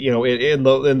that's in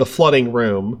the flooding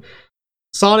room.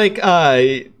 Sonic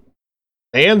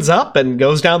stands up and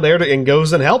goes down there and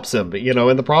goes and helps him.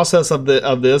 In the process of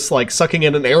this, like sucking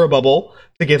in an air bubble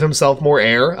to give himself more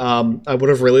air. I would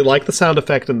have really liked the sound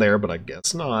effect in there, but I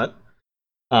guess not.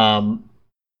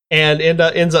 And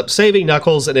ends up saving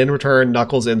Knuckles, and in return,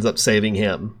 Knuckles ends up saving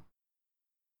him.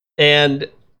 And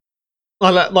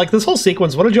like this whole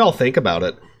sequence, what did y'all think about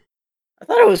it? I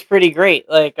thought it was pretty great.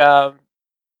 Like, I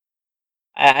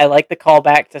like the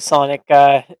callback to Sonic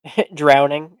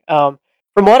drowning. From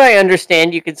what I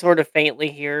understand, you can sort of faintly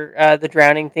hear the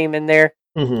drowning theme in there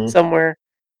somewhere.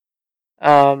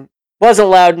 Wasn't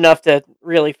loud enough to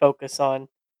really focus on,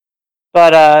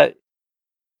 but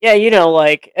yeah,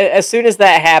 like as soon as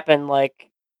that happened,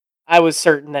 like I was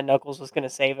certain that Knuckles was going to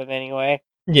save him anyway.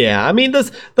 Yeah, I mean,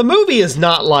 the movie is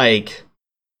not like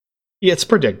it's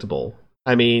predictable.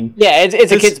 I mean, yeah,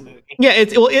 it's a kids movie. Yeah,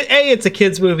 it's a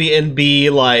kids movie, and B,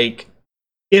 like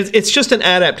it's just an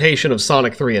adaptation of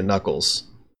Sonic 3 and Knuckles.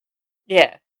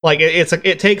 Yeah, like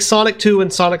it takes Sonic 2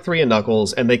 and Sonic 3 and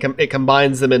Knuckles, and it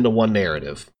combines them into one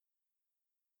narrative.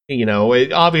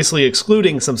 Obviously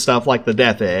excluding some stuff like the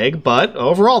Death Egg, but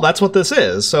overall, that's what this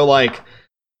is. So, like,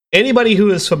 anybody who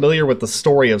is familiar with the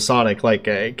story of Sonic, like,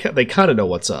 they kind of know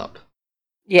what's up.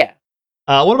 Yeah.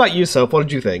 What about you, Soph? What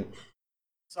did you think?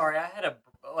 Sorry, I had a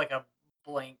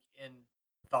blank in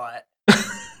thought.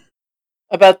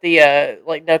 About the,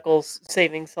 Knuckles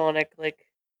saving Sonic,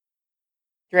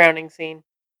 drowning scene.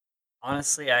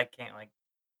 Honestly, I can't,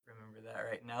 remember that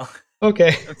right now.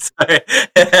 Okay. I'm sorry.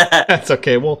 That's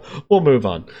okay. We'll move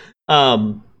on.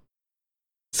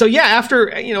 So yeah,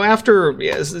 after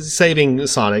saving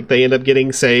Sonic, they end up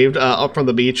getting saved up from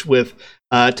the beach with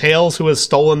Tails, who has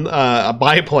stolen a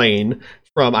biplane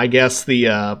from, I guess,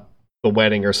 the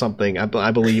wedding or something.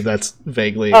 I believe that's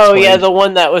vaguely explained. Oh yeah, the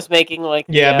one that was making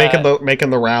making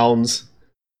the rounds.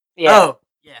 Yeah. Oh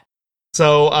yeah.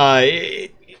 So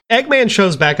Eggman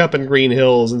shows back up in Green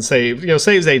Hills and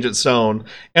saves Agent Stone,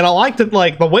 and I liked it.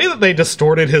 Like the way that they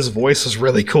distorted his voice is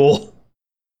really cool.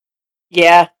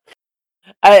 Yeah,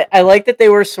 I like that they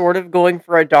were sort of going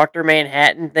for a Dr.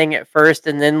 Manhattan thing at first,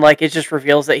 and then it just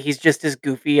reveals that he's just as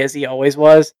goofy as he always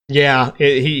was. Yeah,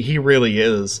 he really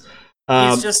is.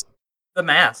 He's just the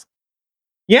mask.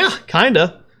 Yeah,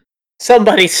 kinda.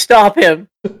 Somebody stop him!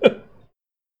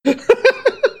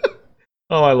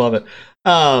 Oh, I love it.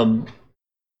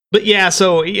 But yeah,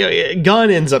 so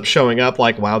Gunn ends up showing up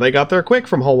like, wow, they got there quick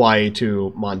from Hawaii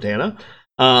to Montana.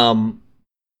 And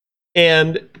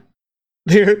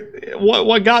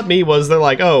what got me was they're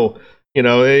like, oh,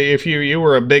 if you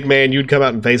were a big man, you'd come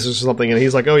out and face us or something. And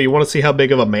he's like, oh, you want to see how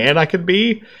big of a man I could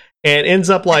be? And ends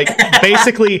up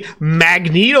basically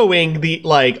magnetoing the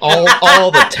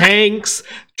all the tanks,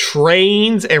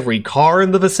 trains, every car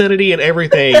in the vicinity, and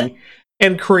everything.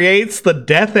 And creates the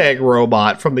Death Egg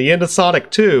robot from the end of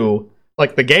Sonic 2,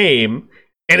 like the game,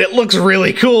 and it looks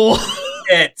really cool.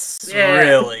 It's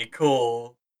really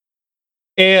cool.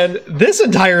 And this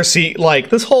entire scene, like,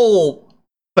 this whole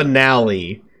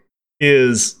finale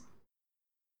is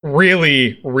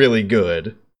really, really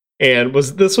good. And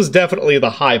this was definitely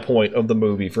the high point of the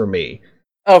movie for me.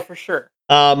 Oh, for sure.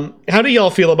 How do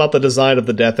y'all feel about the design of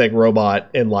the Death Egg robot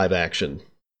in live action?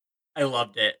 I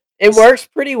loved it. It works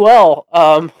pretty well.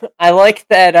 I like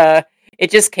that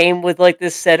it just came with like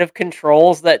this set of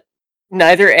controls that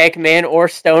neither Eggman or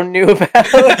Stone knew about.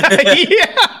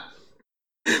 Yeah.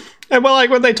 And well,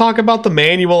 like when they talk about the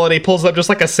manual and he pulls up just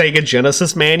like a Sega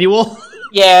Genesis manual.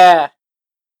 Yeah.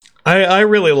 I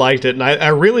really liked it, and I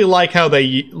really like how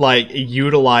they like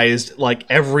utilized like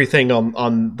everything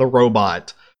on the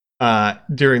robot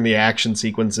during the action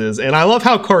sequences, and I love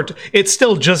how it's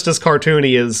still just as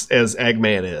cartoony as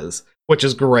Eggman is, which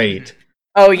is great.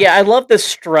 Oh yeah, I love the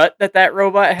strut that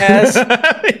robot has.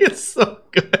 It's so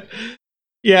good.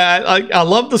 Yeah, I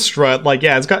love the strut. Like,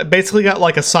 yeah, it's basically got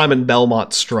like a Simon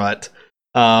Belmont strut.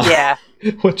 Yeah.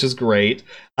 Which is great.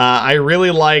 I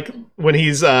really like when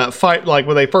he's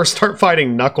when they first start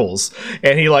fighting Knuckles,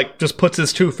 and he like just puts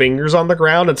his two fingers on the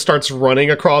ground and starts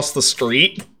running across the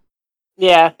street.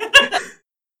 Yeah.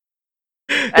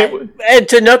 And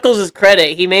to Knuckles'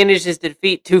 credit, he manages to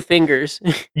defeat two fingers.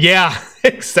 Yeah,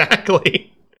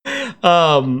 exactly.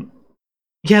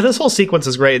 Yeah, this whole sequence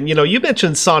is great. And you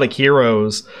mentioned Sonic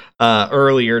Heroes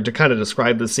earlier to kind of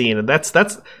describe the scene, and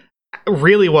that's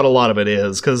really what a lot of it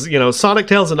is, because Sonic,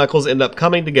 Tails, and Knuckles end up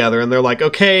coming together, and they're like,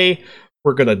 okay,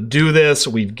 we're gonna do this,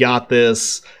 we've got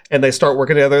this, and they start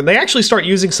working together, and they actually start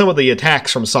using some of the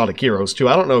attacks from Sonic Heroes too.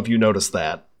 I don't know if you noticed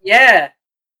that. Yeah.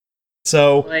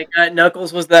 So like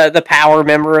Knuckles was the power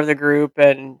member of the group,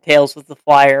 and Tails was the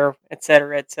flyer,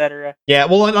 etc., etc. Yeah,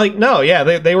 well, like no, yeah,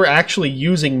 they were actually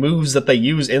using moves that they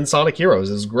use in Sonic Heroes.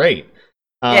 Is great.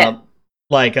 Yeah.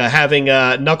 Like having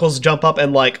Knuckles jump up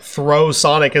and like throw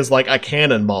Sonic as like a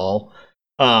cannonball.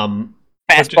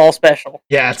 Fastball special.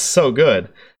 Yeah, it's so good.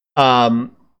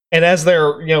 And as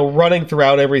they're running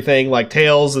throughout everything, like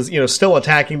Tails is still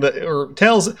attacking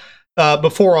Tails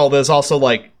before all this also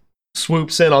like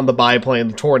swoops in on the biplane,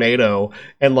 the tornado,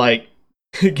 and like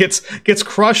gets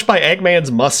crushed by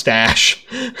Eggman's mustache.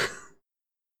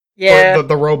 Yeah. Or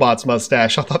the robot's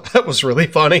mustache. I thought that was really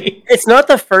funny. It's not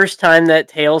the first time that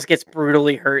Tails gets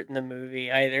brutally hurt in the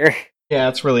movie either. Yeah,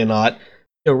 it's really not.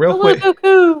 Real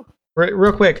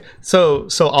quick. So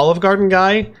Olive Garden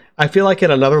guy, I feel like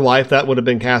in another life that would have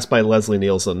been cast by Leslie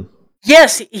Nielsen.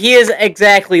 Yes, he is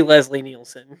exactly Leslie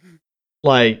Nielsen.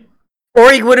 Like,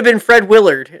 or he would have been Fred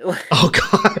Willard. Oh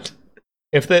God!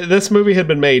 If this movie had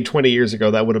been made 20 years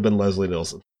ago, that would have been Leslie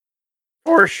Nielsen.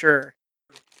 For sure.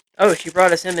 Oh, she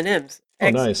brought us M&Ms. Oh,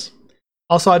 nice.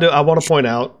 Also, I want to point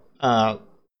out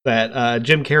that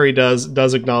Jim Carrey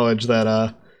does acknowledge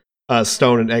that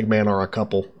Stone and Eggman are a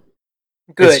couple.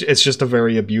 Good. It's just a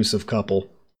very abusive couple.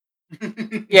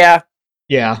 Yeah.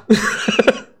 Yeah.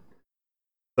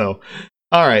 So,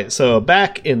 all right. So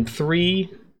back in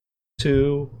 3,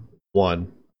 2,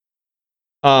 1.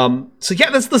 So yeah,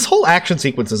 this whole action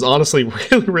sequence is honestly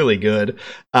really, really good.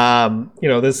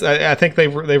 This I think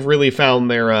they've really found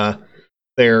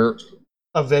their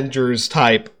Avengers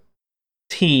type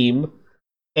team,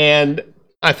 and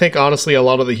I think honestly a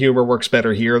lot of the humor works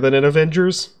better here than in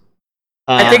Avengers.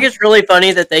 I think it's really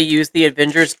funny that they used the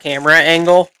Avengers camera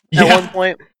angle at one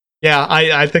point. Yeah,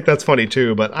 I think that's funny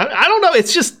too, but I don't know.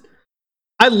 It's just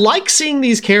I like seeing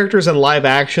these characters in live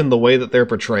action the way that they're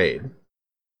portrayed.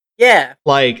 Yeah,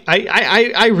 like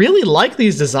I really like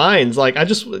these designs. Like I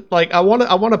just like I want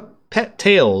to pet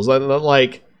Tails.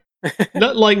 Like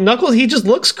like Knuckles, he just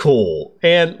looks cool,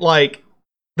 and like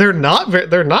they're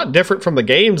not different from the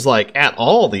games like at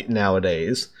all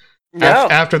nowadays. No.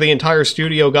 After the entire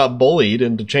studio got bullied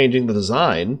into changing the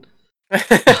design.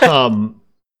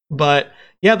 But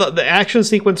yeah, the action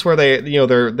sequence where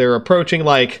they're approaching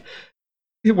like.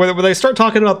 Where they start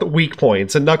talking about the weak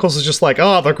points, and Knuckles is just like,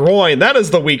 oh, the groin, that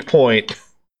is the weak point.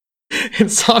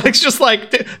 And Sonic's just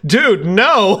like, dude,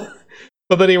 no.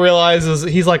 But then he realizes,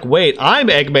 he's like, wait, I'm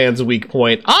Eggman's weak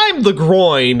point. I'm the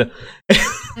groin.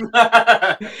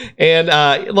 And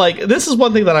like, this is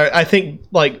one thing that I think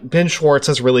like Ben Schwartz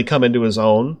has really come into his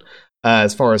own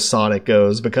as far as Sonic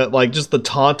goes, because like just the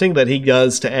taunting that he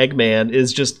does to Eggman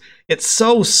is just, it's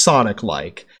so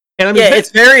Sonic-like. And I mean, it's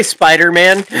very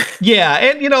Spider-Man. Yeah,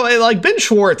 and like Ben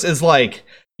Schwartz is like,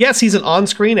 yes, he's an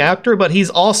on-screen actor, but he's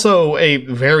also a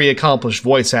very accomplished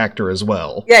voice actor as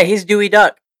well. Yeah, he's Dewey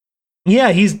Duck.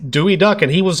 Yeah, he's Dewey Duck,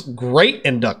 and he was great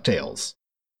in DuckTales.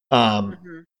 So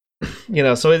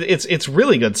it's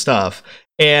really good stuff.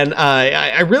 And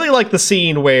I really like the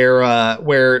scene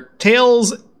where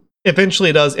Tails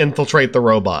eventually does infiltrate the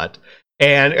robot.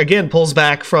 And again, pulls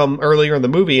back from earlier in the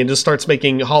movie and just starts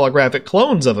making holographic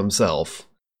clones of himself.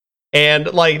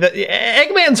 And, like,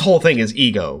 Eggman's whole thing is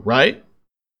ego, right?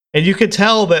 And you could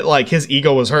tell that, like, his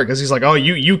ego was hurt because he's like, oh,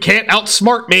 you can't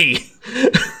outsmart me.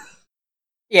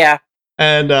 Yeah.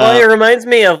 And well, it reminds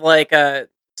me of, like,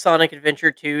 Sonic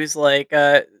Adventure 2's, like,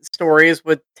 stories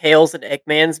with Tails and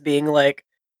Eggman's being, like,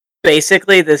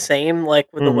 basically the same, like,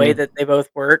 with the way that they both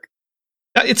work.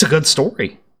 It's a good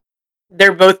story.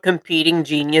 They're both competing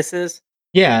geniuses.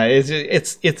 Yeah,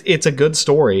 it's a good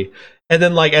story. And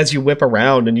then, like, as you whip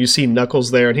around and you see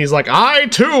Knuckles there, and he's like, I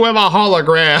too am a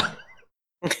hologram.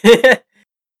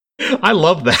 I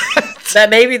love that. That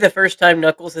may be the first time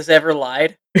Knuckles has ever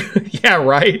lied. Yeah,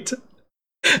 right.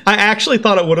 I actually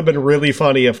thought it would have been really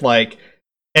funny if, like,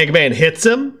 Eggman hits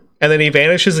him, and then he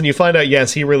vanishes, and you find out,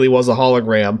 yes, he really was a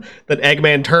hologram. Then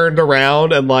Eggman turned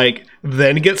around and, like,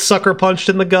 then gets sucker punched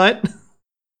in the gut.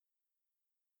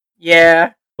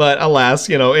 Yeah. But alas,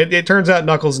 you know, it turns out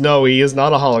Knuckles, no, he is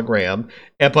not a hologram,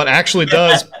 but actually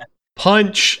does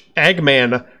punch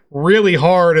Eggman really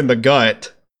hard in the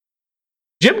gut.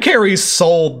 Jim Carrey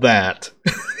sold that.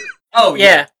 Oh,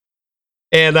 yeah.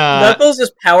 And Knuckles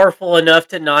is powerful enough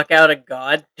to knock out a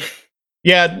god.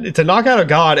 Yeah, to knock out a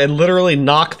god and literally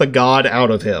knock the god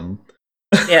out of him.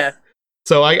 Yeah.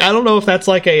 So I don't know if that's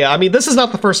like I mean, this is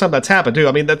not the first time that's happened, too.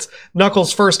 I mean, that's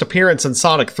Knuckles' first appearance in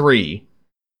Sonic 3.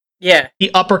 Yeah. He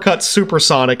uppercuts Super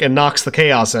Sonic and knocks the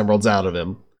Chaos Emeralds out of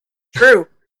him. True.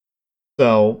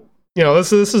 So, you know,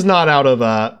 this is not out of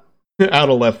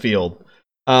left field.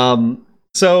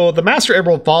 So the Master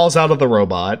Emerald falls out of the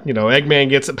robot. You know, Eggman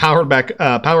gets it powered back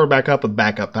up with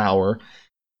backup power.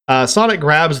 Sonic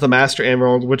grabs the Master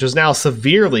Emerald, which is now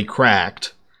severely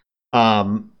cracked.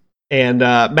 And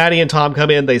Maddie and Tom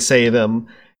come in, they save him.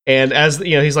 And as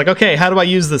you know, he's like, okay, how do I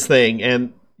use this thing?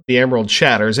 And the emerald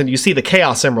shatters, and you see the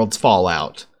Chaos Emeralds fall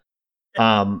out.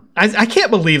 I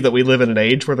can't believe that we live in an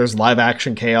age where there's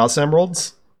live-action Chaos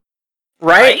Emeralds.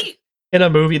 Right? In a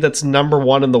movie that's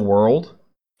 #1 in the world.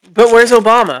 But where's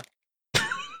Obama?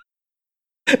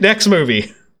 Next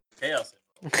movie. Chaos.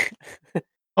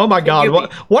 Oh my god,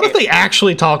 what if they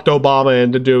actually talked Obama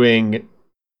into doing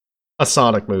a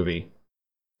Sonic movie?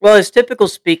 Well, his typical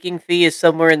speaking fee is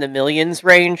somewhere in the millions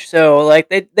range, so like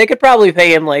they could probably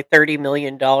pay him like $30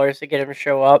 million to get him to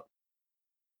show up.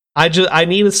 I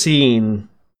need a scene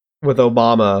with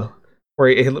Obama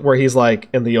where he's like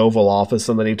in the Oval Office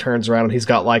and then he turns around and he's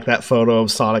got like that photo of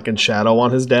Sonic and Shadow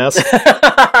on his desk.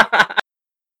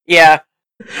 Yeah.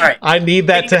 All right. I need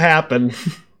that to happen.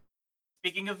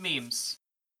 Speaking of memes,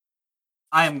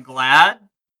 I am glad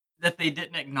that they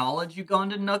didn't acknowledge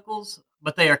Uganda Knuckles,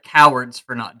 but they are cowards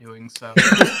for not doing so.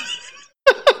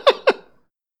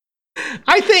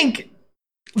 I think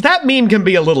that meme can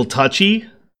be a little touchy.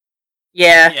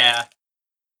 Yeah. Yeah.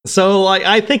 So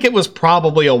I think it was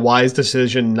probably a wise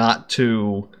decision not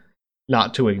to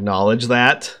acknowledge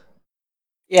that.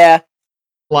 Yeah.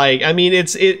 Like, I mean,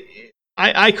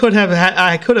 I could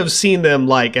have seen them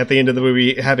like at the end of the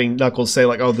movie having Knuckles say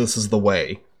like, "Oh, this is the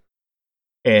way,"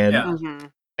 and Yeah. Mm-hmm.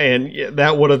 and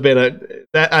that would have been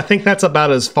I think that's about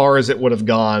as far as it would have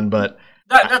gone. But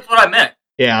That's what I meant.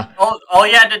 yeah, All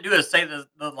you had to do is say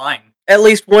the line. At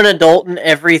least one adult in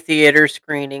every theater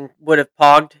screening would have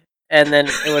pogged, and then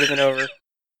it would have been over.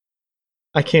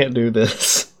 I can't do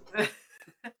this.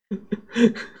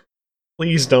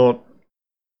 Please don't.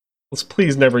 Let's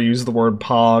please never use the word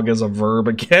 "pog" as a verb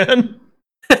again.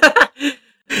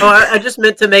 Oh, I just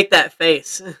meant to make that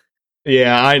face.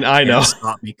 Yeah, I know.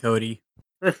 Stop me, Cody.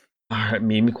 All right,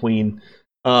 meme queen.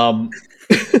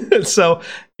 So,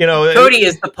 you know, Cody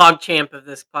is the pog champ of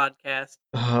this podcast.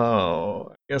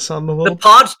 Oh, I guess I'm a The little.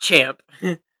 pod champ.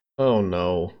 Oh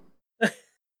no.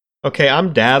 Okay,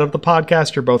 I'm dad of the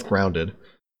podcast. You're both grounded.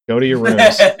 Go to your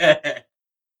rooms.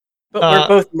 But we're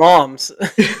both moms.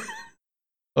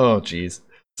 Oh, jeez.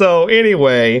 So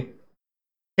anyway,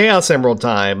 Chaos Emerald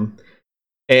time,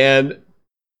 and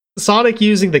Sonic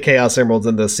using the Chaos Emeralds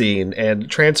in this scene and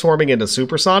transforming into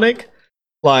Super Sonic.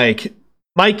 Like,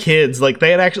 my kids, like,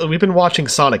 we've been watching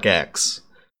Sonic X,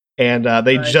 and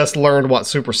they just learned what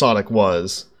Super Sonic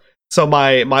was. So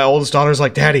my oldest daughter's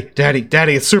like, Daddy,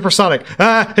 it's Super Sonic.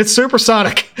 Ah, it's Super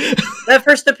Sonic. That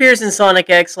first appears in Sonic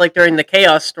X, like, during the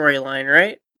Chaos storyline,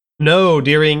 right? No,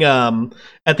 during,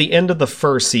 at the end of the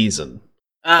first season.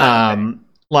 Okay.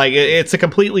 Like, it's a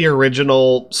completely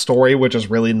original story, which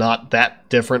is really not that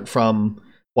different from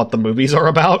what the movies are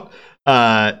about.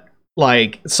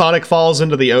 Like, Sonic falls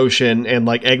into the ocean, and,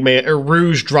 like,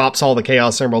 Rouge drops all the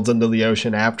Chaos Emeralds into the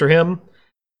ocean after him.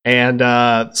 And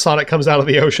Sonic comes out of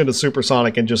the ocean to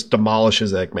Supersonic and just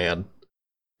demolishes Eggman.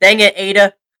 Dang it,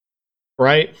 Ada.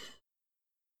 Right?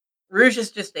 Rouge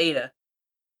is just Ada.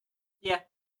 Yeah.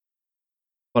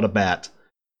 What a bat.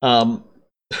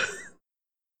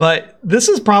 But this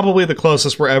is probably the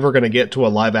closest we're ever going to get to a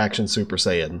live-action Super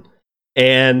Saiyan.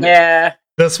 And yeah,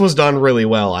 this was done really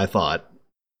well, I thought.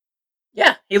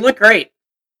 Yeah, he looked great.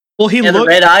 Well, he looked... the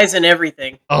red eyes and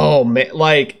everything. Oh, man.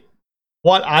 Like,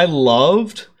 what I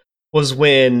loved was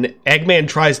when Eggman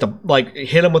tries to, like,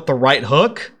 hit him with the right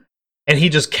hook, and he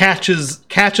just catches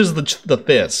the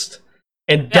fist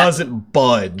and doesn't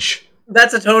budge.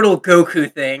 That's a total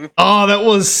Goku thing. Oh, that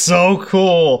was so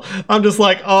cool. I'm just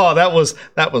like, oh, that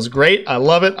was great. I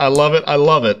love it. I love it. I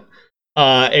love it.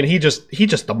 And he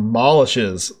just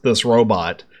demolishes this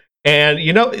robot. And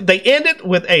you know, they end it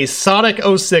with a Sonic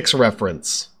 06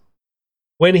 reference.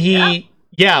 When he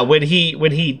when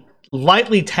he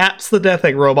lightly taps the Death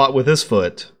Egg robot with his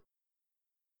foot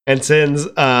and sends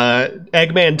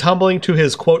Eggman tumbling to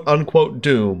his quote unquote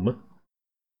doom.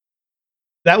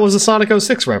 That was a Sonic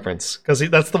 06 reference, because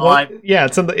that's the one. Yeah,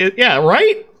 it's in the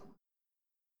right.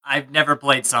 I've never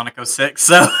played Sonic 06,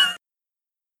 so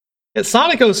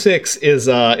Sonic 06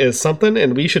 is something,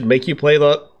 and we should make you play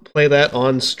that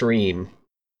on stream.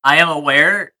 I am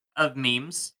aware of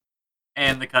memes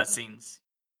and the cutscenes.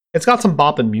 It's got some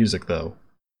bopping music though.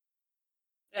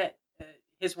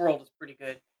 His world is pretty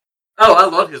good. Oh, I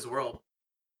love his world.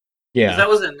 Yeah, that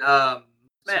was in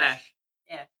Smash.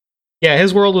 Yeah,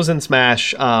 his world was in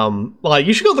Smash. Like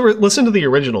you should go listen to the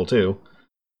original too.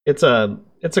 It's a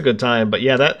good time. But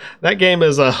yeah, that game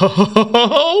is a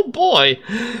oh boy.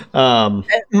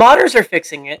 Modders are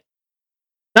fixing it.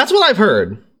 That's what I've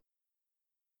heard.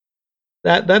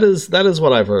 That is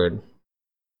what I've heard.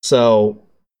 So,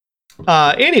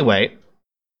 anyway,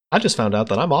 I just found out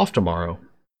that I'm off tomorrow.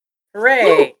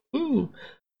 Hooray! Ooh.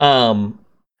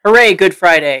 Hooray! Good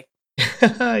Friday.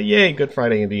 Yay! Good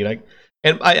Friday indeed.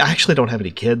 I actually don't have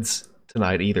any kids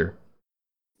tonight either.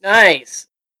 Nice.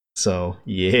 So,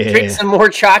 yeah. Drink some more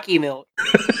chalky milk.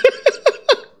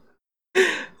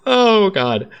 Oh,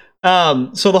 God.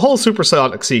 So the whole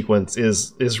Supersonic sequence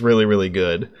is really, really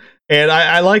good. And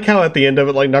I like how at the end of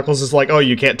it, like, Knuckles is like, oh,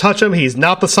 you can't touch him. He's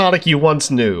not the Sonic you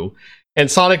once knew. And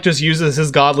Sonic just uses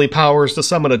his godly powers to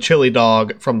summon a chili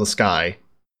dog from the sky.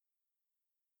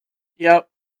 Yep.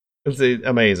 It's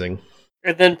amazing.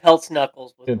 And then pelts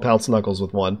Knuckles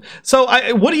with one. So,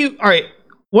 what do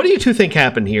you two think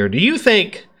happened here? Do you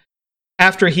think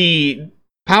after he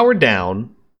powered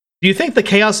down, do you think the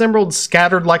Chaos Emeralds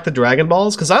scattered like the Dragon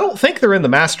Balls? Because I don't think they're in the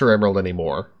Master Emerald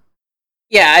anymore.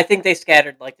 Yeah, I think they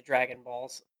scattered like the Dragon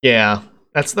Balls. Yeah,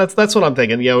 that's what I'm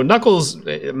thinking. You know, Knuckles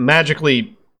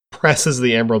magically presses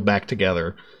the Emerald back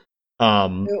together,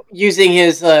 using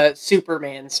his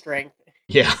Superman strength.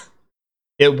 Yeah.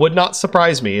 It would not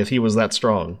surprise me if he was that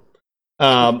strong.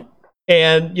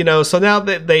 And, you know, so now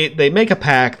they make a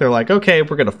pact. They're like, okay,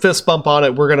 we're going to fist bump on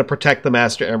it. We're going to protect the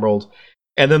Master Emerald.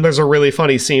 And then there's a really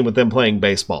funny scene with them playing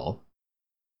baseball.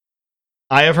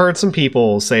 I have heard some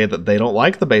people say that they don't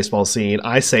like the baseball scene.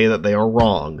 I say that they are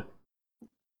wrong.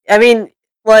 I mean,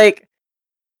 like,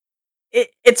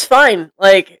 it's fine.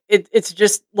 Like, it's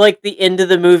just like the end of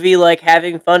the movie, like,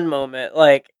 having fun moment.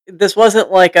 Like, this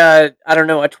wasn't like a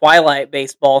Twilight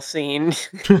baseball scene.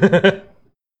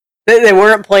 They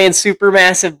weren't playing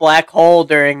Supermassive Black Hole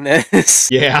during this.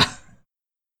 Yeah.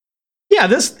 Yeah,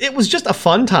 it was just a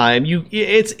fun time.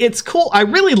 It's cool. I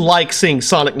really like seeing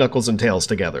Sonic, Knuckles, and Tails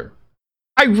together.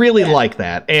 I really like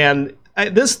that. And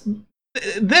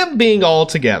them being all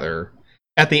together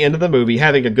at the end of the movie,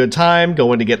 having a good time,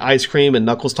 going to get ice cream, and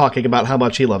Knuckles talking about how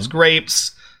much he loves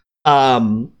grapes,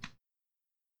 was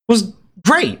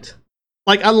great.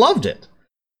 Like, I loved it.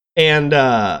 And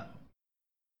I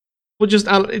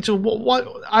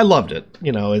loved it.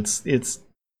 You know,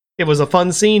 it was a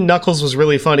fun scene. Knuckles was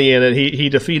really funny in it. He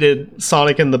defeated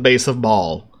Sonic in the base of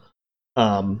Ball.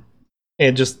 And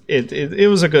just it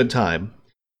was a good time.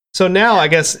 So now I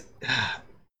guess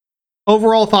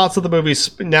overall thoughts of the movie.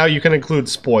 Now you can include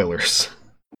spoilers.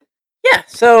 Yeah.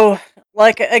 So,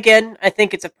 like, again, I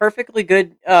think it's a perfectly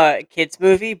good kids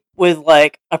movie with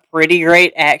like a pretty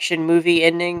great action movie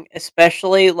ending.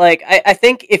 Especially, like, I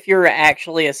think if you're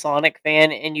actually a Sonic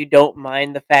fan and you don't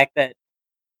mind the fact that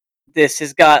this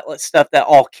has got stuff that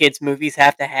all kids movies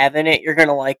have to have in it, you're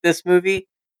gonna like this movie.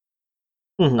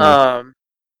 Mm-hmm.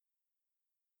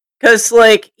 Because,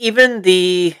 like, even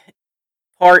the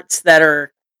parts that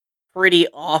are pretty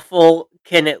awful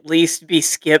can at least be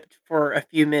skipped for a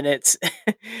few minutes.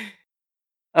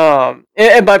 And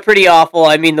by pretty awful,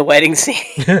 I mean the wedding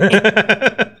scene.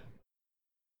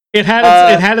 It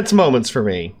had its moments for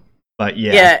me, but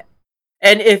yeah. Yeah,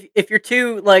 and if you're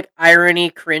too like irony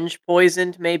cringe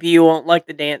poisoned, maybe you won't like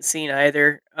the dance scene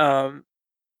either.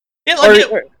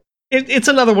 It's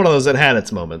another one of those that had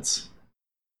its moments.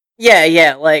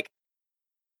 Yeah, like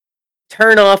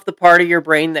turn off the part of your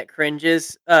brain that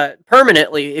cringes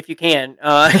permanently if you can,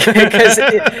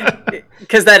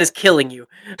 because that is killing you.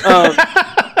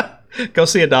 Go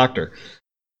see a doctor.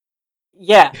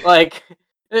 Yeah, like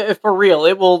for real,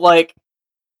 it will like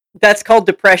that's called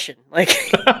depression. Like,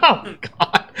 Oh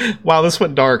god! Wow, this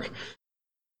went dark.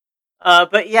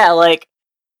 but yeah, like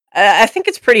I think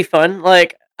it's pretty fun.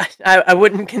 Like, I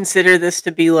wouldn't consider this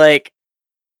to be like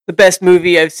the best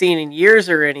movie I've seen in years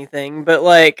or anything, but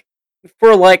like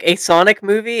for like a Sonic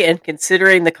movie and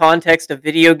considering the context of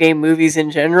video game movies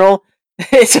in general,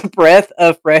 it's a breath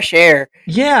of fresh air.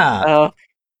 Yeah.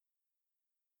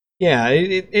 Yeah,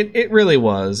 it really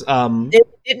was. It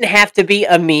didn't have to be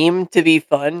a meme to be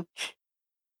fun.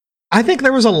 I think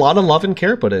there was a lot of love and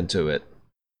care put into it.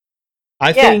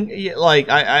 I think, like,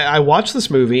 I watched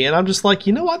this movie and I'm just like,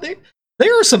 you know what?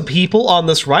 There are some people on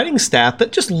this writing staff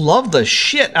that just love the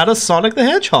shit out of Sonic the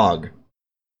Hedgehog.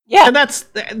 Yeah, and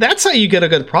that's how you get a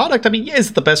good product. I mean, yeah,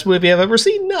 is it the best movie I've ever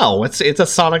seen? No, it's a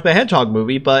Sonic the Hedgehog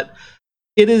movie, but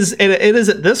it is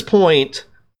at this point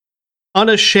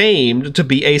unashamed to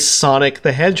be a Sonic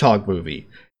the Hedgehog movie.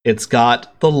 It's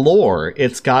got the lore,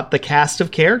 it's got the cast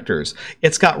of characters,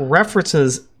 it's got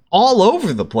references all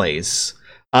over the place.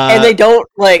 And they don't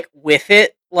like whiff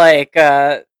it like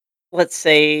let's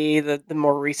say the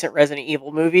more recent Resident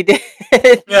Evil movie did,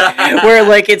 where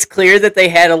like it's clear that they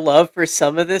had a love for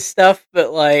some of this stuff,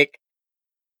 but like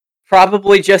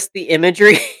probably just the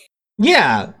imagery.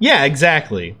 Yeah,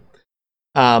 exactly.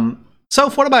 So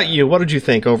what about you? What did you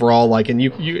think overall? Like, and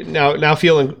you now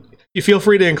you feel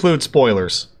free to include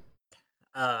spoilers.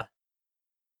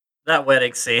 That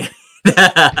wedding scene.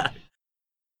 The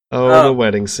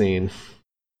wedding scene.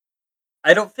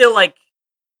 I don't feel like.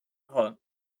 Hold on.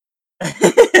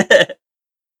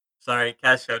 Sorry,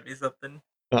 Cash showed me something.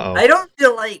 Uh-oh. I don't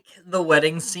feel like the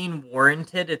wedding scene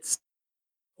warranted its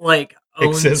like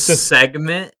own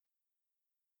segment.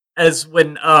 As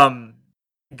when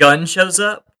Gunn shows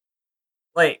up,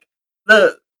 like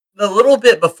the little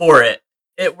bit before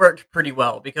it worked pretty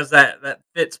well because that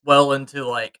fits well into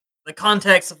like the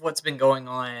context of what's been going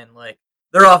on. Like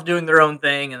they're off doing their own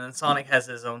thing, and then Sonic has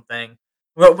his own thing.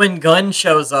 But when Gunn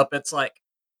shows up, it's like,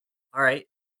 all right,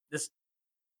 this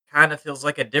kind of feels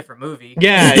like a different movie.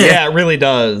 Yeah, it really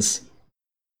does.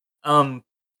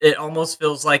 It almost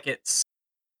feels like it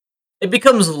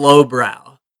becomes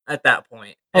lowbrow at that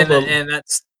point, and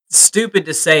that's stupid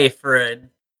to say for a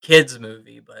kids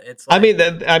movie, but it's like,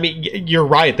 I mean you're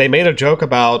right. They made a joke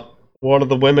about one of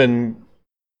the women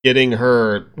getting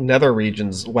her nether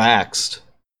regions waxed.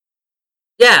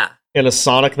 Yeah. In a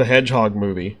Sonic the Hedgehog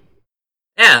movie.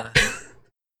 Yeah.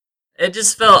 It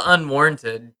just felt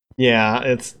unwarranted. Yeah,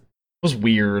 it was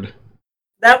weird.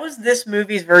 That was this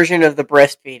movie's version of the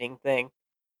breastfeeding thing.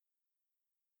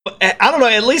 I don't know,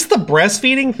 at least the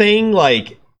breastfeeding thing,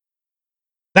 like,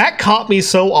 that caught me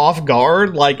so off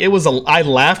guard. Like, I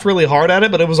laughed really hard at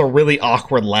it, but it was a really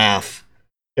awkward laugh,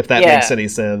 if that makes any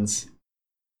sense.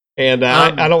 And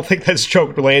I don't think that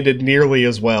joke landed nearly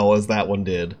as well as that one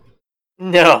did.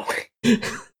 No.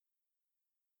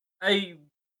 I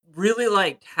really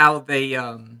liked how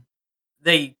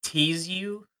they tease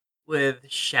you with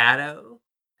Shadow.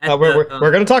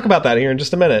 We're going to talk about that here in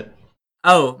just a minute.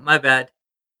 Oh, my bad.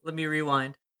 Let me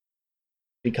rewind.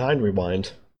 Be kind,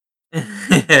 rewind.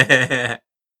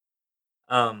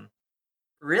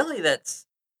 Really that's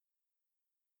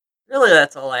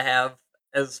all I have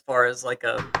as far as like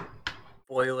a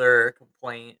spoiler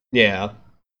complaint. Yeah,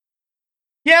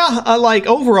 like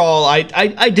overall,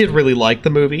 I did really like the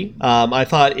movie. I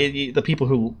thought the people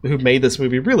who made this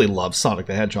movie really love Sonic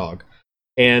the Hedgehog.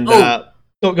 And go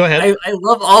ahead. I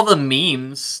love all the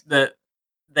memes that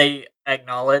they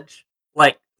acknowledge,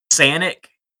 like Sonic.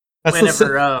 That's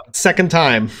the second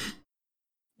time.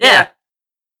 Yeah.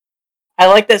 I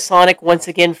like that Sonic once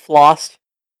again flossed.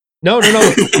 No.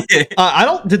 I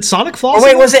don't. Did Sonic floss? Oh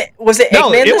wait, was it Eggman?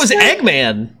 No, it was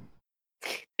Eggman.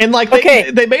 And like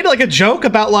they made like a joke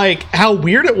about like how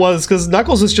weird it was because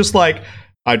Knuckles is just like,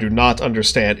 I do not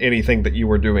understand anything that you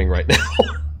are doing right now.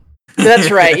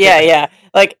 That's right. Yeah.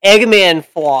 Like Eggman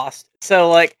flossed. So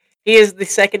like he is the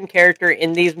second character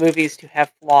in these movies to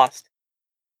have flossed.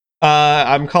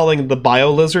 I'm calling the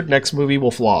Bio Lizard next movie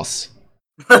will floss.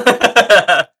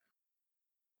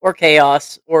 Or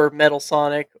Chaos, or Metal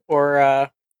Sonic, or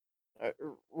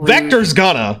Vector's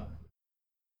gonna.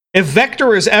 If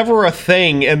Vector is ever a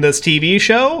thing in this TV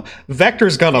show,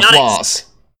 Vector's gonna floss.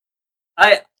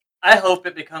 I hope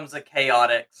it becomes a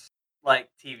chaotic like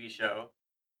TV show.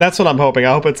 That's what I'm hoping.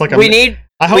 I hope it's like we need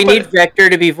Vector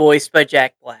to be voiced by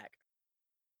Jack Black.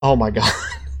 Oh my god.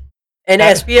 And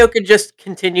SBO could just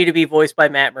continue to be voiced by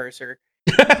Matt Mercer.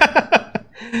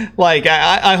 Like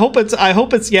I hope it's I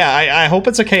hope it's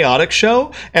a chaotic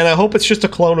show, and I hope it's just a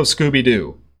clone of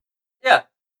Scooby-Doo. Yeah.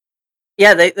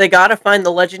 Yeah, they gotta find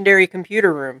the legendary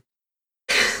computer room.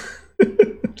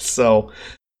 So,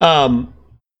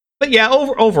 but yeah,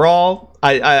 overall,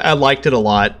 I liked it a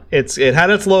lot. It had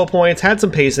its low points, had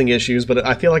some pacing issues, but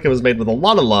I feel like it was made with a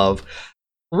lot of love.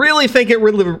 Really think it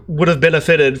really would have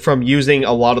benefited from using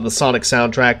a lot of the Sonic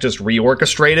soundtrack just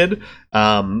reorchestrated.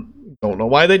 Don't know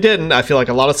why they didn't. I feel like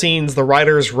a lot of scenes, the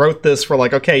writers wrote this for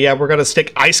like, okay, yeah, we're gonna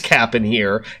stick Ice Cap in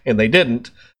here, and they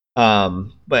didn't. But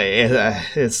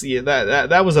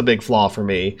that was a big flaw for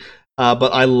me.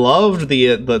 But I loved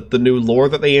the new lore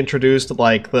that they introduced,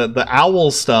 like the owl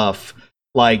stuff.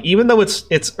 Like, even though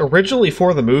it's originally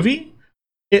for the movie,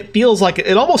 it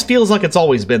almost feels like it's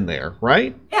always been there,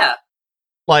 right? Yeah.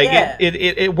 Like, yeah.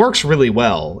 It works really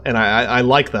well, and I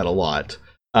like that a lot.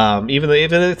 Even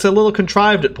it's a little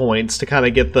contrived at points to kind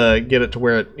of get it to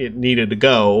where it needed to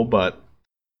go, but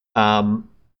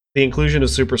the inclusion of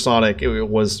Supersonic, it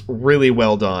was really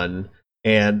well done,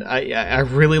 and I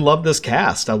really loved this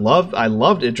cast. I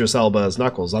loved Idris Elba as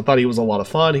Knuckles. I thought he was a lot of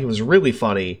fun. He was really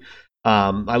funny.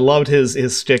 I loved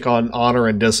his stick on honor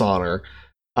and dishonor,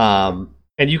 and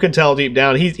you can tell deep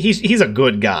down he's a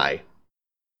good guy.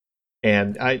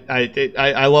 And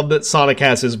I love that Sonic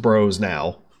has his bros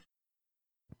now.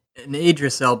 And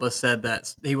Idris Elba said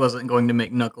that he wasn't going to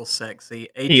make Knuckles sexy.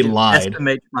 He lied.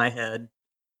 Estimate my head.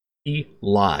 He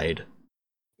lied.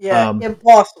 Yeah,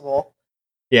 impossible.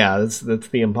 Yeah, that's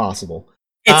the impossible.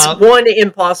 It's one,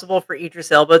 impossible for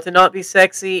Idris Elba to not be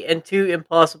sexy, and two,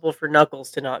 impossible for Knuckles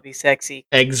to not be sexy.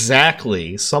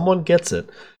 Exactly. Someone gets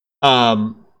it.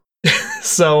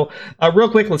 So, real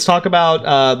quick, let's talk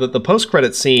about the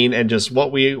post-credit scene and just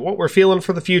what we're feeling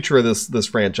for the future of this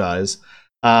franchise.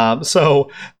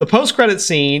 So the post-credit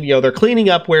scene, they're cleaning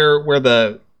up where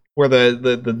the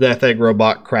Death Egg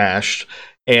robot crashed,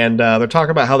 and they're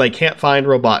talking about how they can't find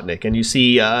Robotnik, and you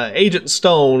see Agent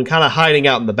Stone kind of hiding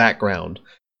out in the background,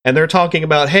 and they're talking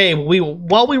about, hey,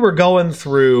 while we were going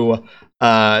through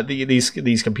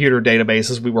these computer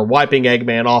databases, we were wiping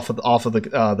Eggman off of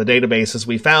the databases.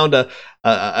 We found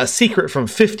a secret from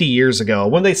 50 years ago.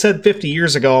 When they said 50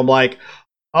 years ago, I'm like,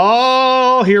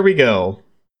 oh, here we go.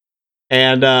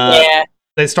 And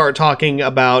they start talking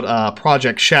about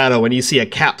Project Shadow, and you see a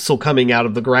capsule coming out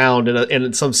of the ground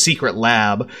in some secret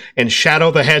lab, and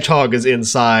Shadow the Hedgehog is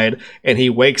inside, and he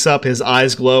wakes up, his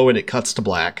eyes glow, and it cuts to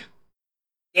black.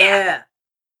 Yeah.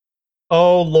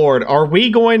 Oh, Lord. Are we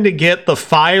going to get the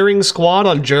firing squad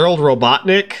on Gerald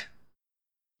Robotnik?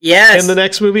 Yes. In the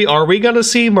next movie? Are we going to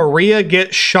see Maria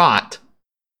get shot?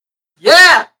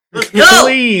 Yeah! Let's go!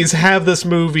 Please have this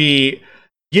movie...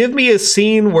 Give me a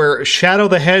scene where Shadow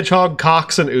the Hedgehog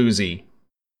cocks an Uzi.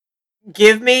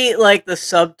 Give me, like, the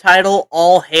subtitle,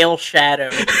 All Hail Shadow.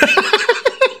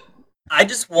 I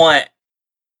just want,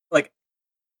 like,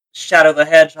 Shadow the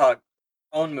Hedgehog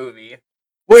own movie.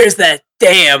 Where's that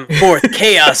damn fourth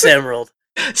Chaos Emerald?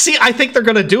 See, I think they're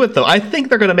going to do it, though. I think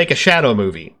they're going to make a Shadow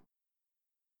movie.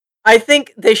 I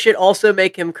think they should also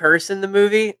make him curse in the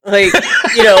movie. Like,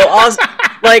 also,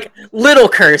 like, little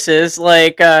curses,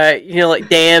 like, like,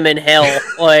 damn and hell.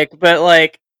 Like, but,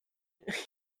 like...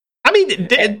 I mean...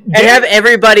 and have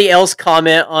everybody else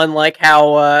comment on, like,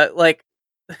 how, like,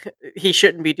 he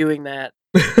shouldn't be doing that.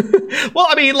 Well,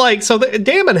 I mean, like, so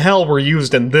damn and hell were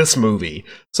used in this movie,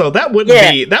 so that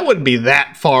wouldn't be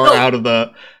that far out of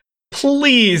the...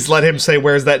 Please let him say,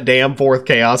 "Where's that damn fourth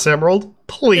Chaos Emerald?"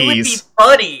 Please. It would be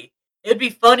funny. It'd be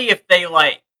funny if they,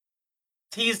 like,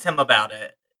 teased him about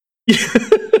it.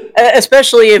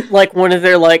 Especially if, like, one of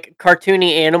their, like,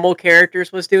 cartoony animal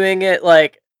characters was doing it,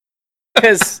 like,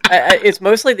 because it's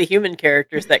mostly the human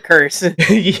characters that curse.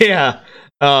 Yeah.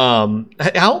 I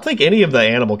don't think any of the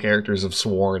animal characters have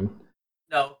sworn.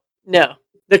 No,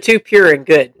 they're too pure and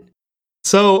good.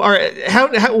 So, all right,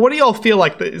 how what do y'all feel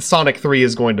like the Sonic 3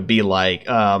 is going to be like?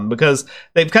 Because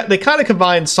they kind of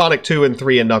combined Sonic 2 and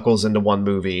 3 and Knuckles into one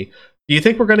movie. Do you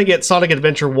think we're going to get Sonic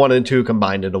Adventure 1 and 2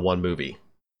 combined into one movie?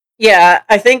 Yeah,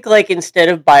 I think, like, instead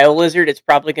of BioLizard, it's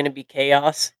probably going to be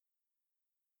Chaos.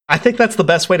 I think that's the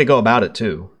best way to go about it,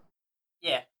 too.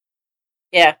 Yeah.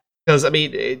 Yeah. Because, I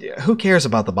mean, who cares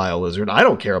about the BioLizard? I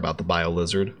don't care about the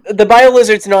BioLizard. The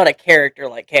BioLizard's not a character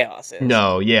like Chaos is.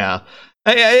 No, yeah.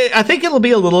 I think it'll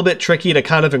be a little bit tricky to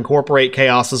kind of incorporate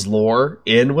Chaos's lore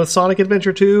in with Sonic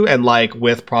Adventure 2 and like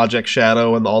with Project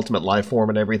Shadow and the Ultimate Life Form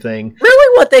and everything.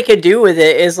 Really, what they could do with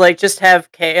it is like just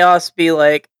have Chaos be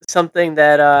like something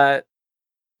that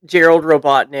Gerald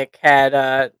Robotnik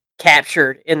had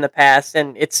captured in the past,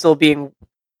 and it's still being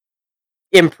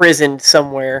imprisoned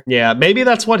somewhere. Yeah, maybe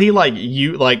that's what he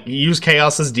use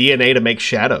Chaos's DNA to make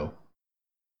Shadow.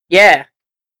 Yeah.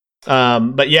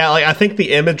 But yeah, like I think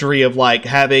the imagery of like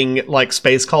having like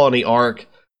Space Colony Arc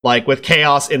like with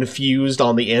Chaos infused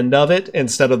on the end of it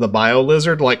instead of the Bio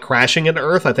Lizard like crashing into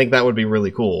Earth, I think that would be really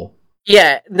cool.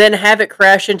 Yeah, then have it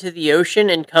crash into the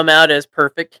ocean and come out as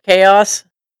perfect Chaos.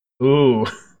 Ooh,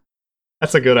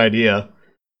 that's a good idea.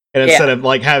 And instead of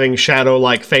like having Shadow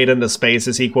like fade into space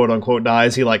as he quote unquote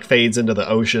dies, he like fades into the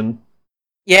ocean.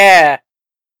 Yeah.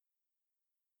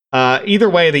 Either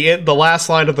way, the last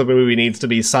line of the movie needs to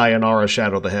be "Sayonara,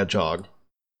 Shadow the Hedgehog."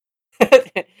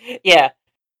 Yeah.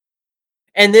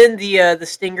 And then the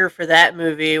stinger for that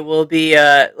movie will be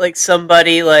like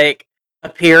somebody like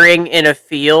appearing in a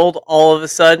field all of a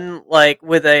sudden, like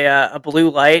with a blue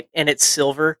light, and it's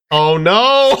silver. Oh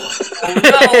no!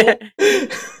 Oh no!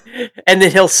 And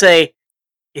then he'll say,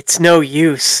 "It's no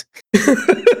use."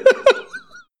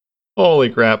 Holy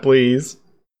crap! Please.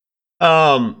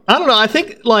 I don't know. I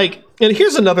think like, and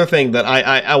here's another thing that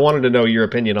I wanted to know your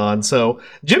opinion on. So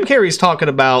Jim Carrey's talking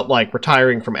about like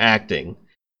retiring from acting,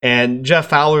 and Jeff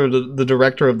Fowler, the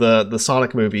director of the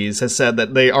Sonic movies, has said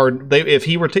that they if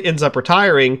he ends up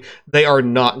retiring, they are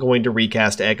not going to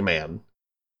recast Eggman.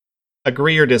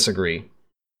 Agree or disagree?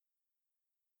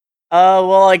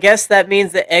 Well, I guess that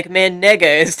means that Eggman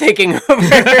Nega is taking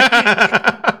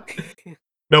over.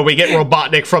 No, we get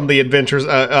Robotnik from the Adventures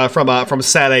from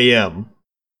Sat AM.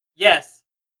 Yes.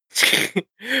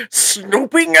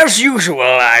 Snooping as usual,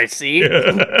 I see.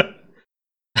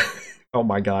 Oh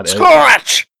my god.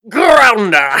 Scratch!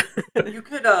 Grounder! You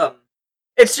could,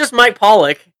 It's just Mike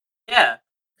Pollock. yeah.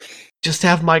 Just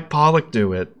have Mike Pollock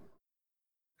do it.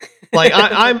 Like,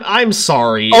 I'm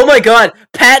sorry. Oh my god,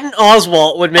 Patton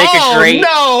Oswalt would make a great...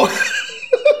 no!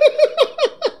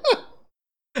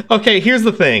 Okay, here's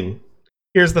the thing.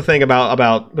 Here's the thing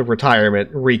about the retirement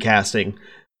recasting.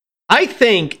 I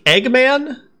think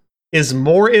Eggman is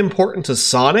more important to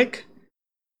Sonic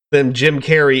than Jim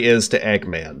Carrey is to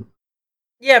Eggman.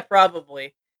 Yeah,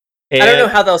 probably. And I don't know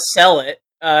how they'll sell it.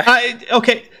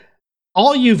 Okay,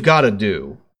 all you've got to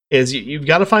do is you've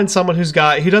got to find someone he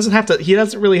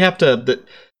doesn't really have to.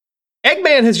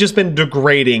 Eggman has just been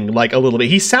degrading like a little bit.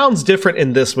 He sounds different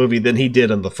in this movie than he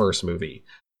did in the first movie.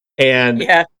 And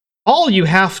Yeah. all you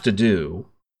have to do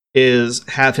is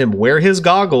have him wear his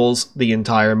goggles the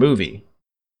entire movie.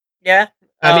 Yeah.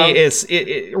 I mean,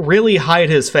 it really hide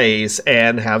his face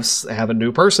and have a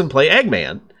new person play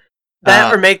Eggman.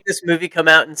 That or make this movie come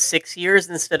out in 6 years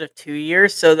instead of 2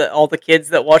 years, so that all the kids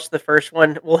that watched the first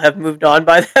one will have moved on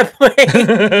by that point.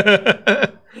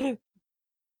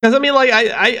 Because I mean, like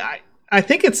I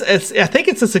think it's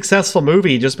a successful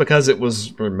movie just because it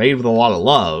was made with a lot of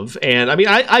love, and I mean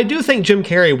I do think Jim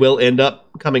Carrey will end up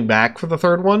coming back for the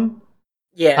third one.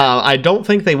 Yeah. I don't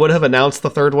think they would have announced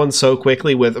the third one so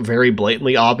quickly with very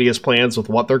blatantly obvious plans with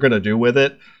what they're going to do with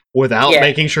it without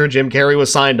making sure Jim Carrey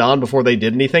was signed on before they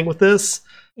did anything with this.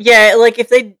 Yeah, like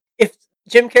if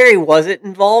Jim Carrey wasn't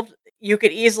involved, you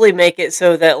could easily make it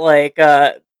so that like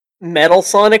Metal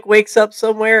Sonic wakes up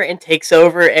somewhere and takes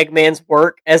over Eggman's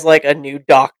work as like a new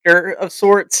doctor of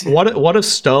sorts. What if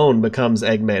Stone becomes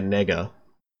Eggman Nega?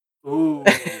 Ooh.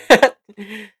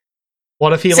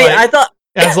 What if he I thought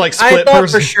split I thought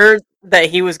person? for sure that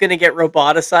he was going to get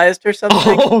roboticized or something.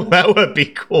 Oh, that would be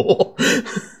cool.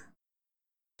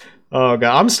 Oh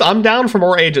god, I'm down for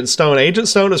more Agent Stone. Agent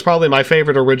Stone is probably my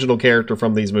favorite original character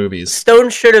from these movies.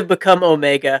 Stone should have become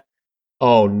Omega.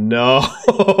 Oh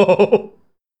no.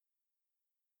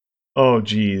 Oh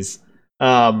geez.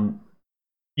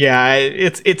 Yeah,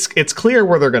 it's clear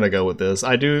where they're gonna go with this.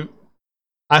 I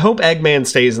hope Eggman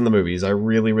stays in the movies. I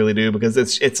really, really do, because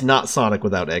it's not Sonic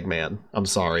without Eggman. I'm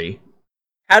sorry.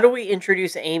 How do we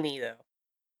introduce Amy though?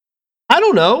 I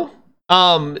don't know.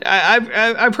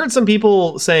 I've heard some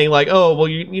people saying like, oh, well,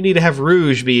 you need to have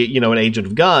Rouge be, an agent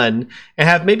of gun, and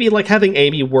have maybe like having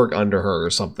Amy work under her or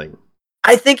something.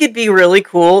 I think it'd be really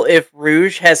cool if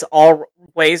Rouge has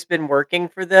always been working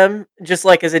for them, just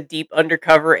like as a deep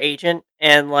undercover agent,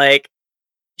 and like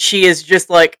she is just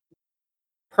like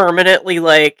permanently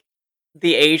like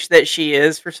the age that she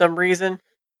is for some reason.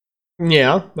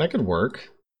 Yeah, that could work.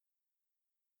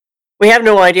 We have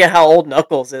no idea how old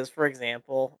Knuckles is, for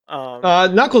example.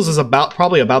 Knuckles is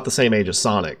probably about the same age as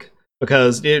Sonic.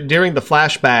 because during the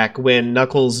flashback when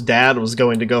Knuckles' dad was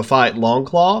going to go fight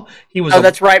Longclaw, he was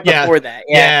that's right before that.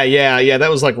 Yeah. That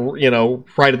was like,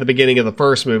 right at the beginning of the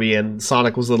first movie, and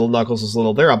Sonic was little, Knuckles was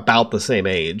little. They're about the same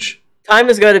age. Time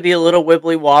has got to be a little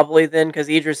wibbly wobbly then, because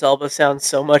Idris Elba sounds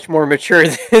so much more mature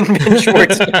than Ben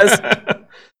Schwartz does.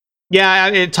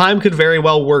 Yeah, time could very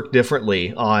well work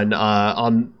differently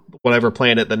on whatever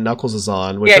planet that Knuckles is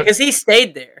on. Yeah, because he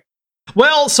stayed there.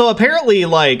 Well, so apparently,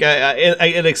 like,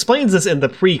 it explains this in the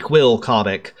prequel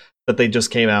comic that they just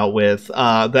came out with,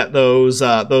 that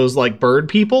those like bird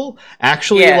people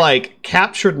actually like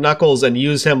captured Knuckles and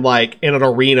used him like in an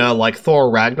arena, like Thor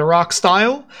Ragnarok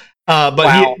style.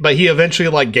 But he eventually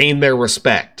like gained their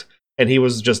respect, and he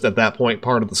was just at that point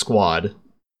part of the squad.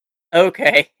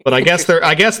 Okay. But I guess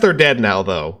they're dead now,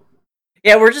 though.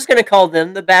 Yeah, we're just gonna call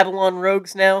them the Babylon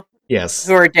Rogues now. Yes.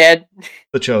 Who are dead.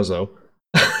 The Chozo.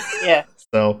 Yeah.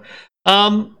 So,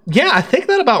 I think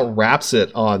that about wraps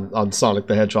it on Sonic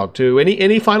the Hedgehog 2.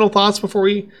 Any final thoughts before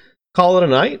we call it a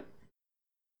night?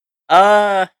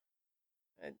 Had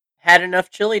enough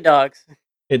chili dogs.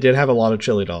 It did have a lot of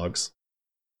chili dogs.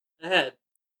 I had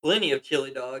plenty of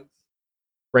chili dogs.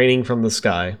 Raining from the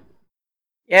sky.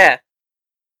 Yeah.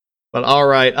 But all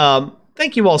right,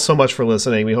 thank you all so much for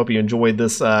listening. We hope you enjoyed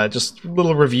this just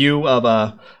little review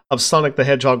of Sonic the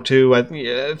Hedgehog 2.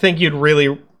 I think you'd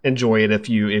really enjoy it if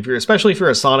you're especially if you're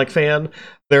a Sonic fan.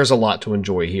 There's a lot to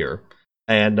enjoy here,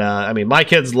 and I mean, my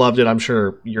kids loved it. I'm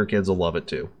sure your kids will love it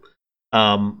too.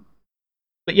 But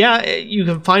yeah, you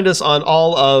can find us on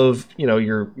all of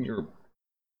your.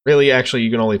 Really, actually,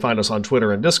 you can only find us on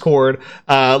Twitter and Discord.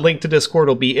 Link to Discord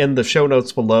will be in the show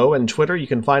notes below, and Twitter, you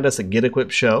can find us at Get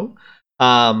Equipped Show.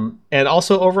 And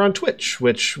also over on Twitch,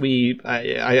 which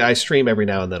I stream every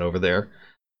now and then over there.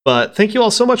 But thank you all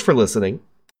so much for listening.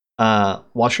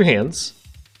 Wash your hands,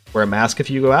 wear a mask if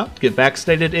you go out, get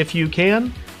vaccinated if you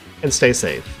can, and stay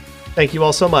safe. Thank you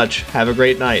all so much. Have a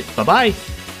great night. Bye-bye.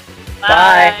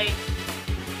 Bye.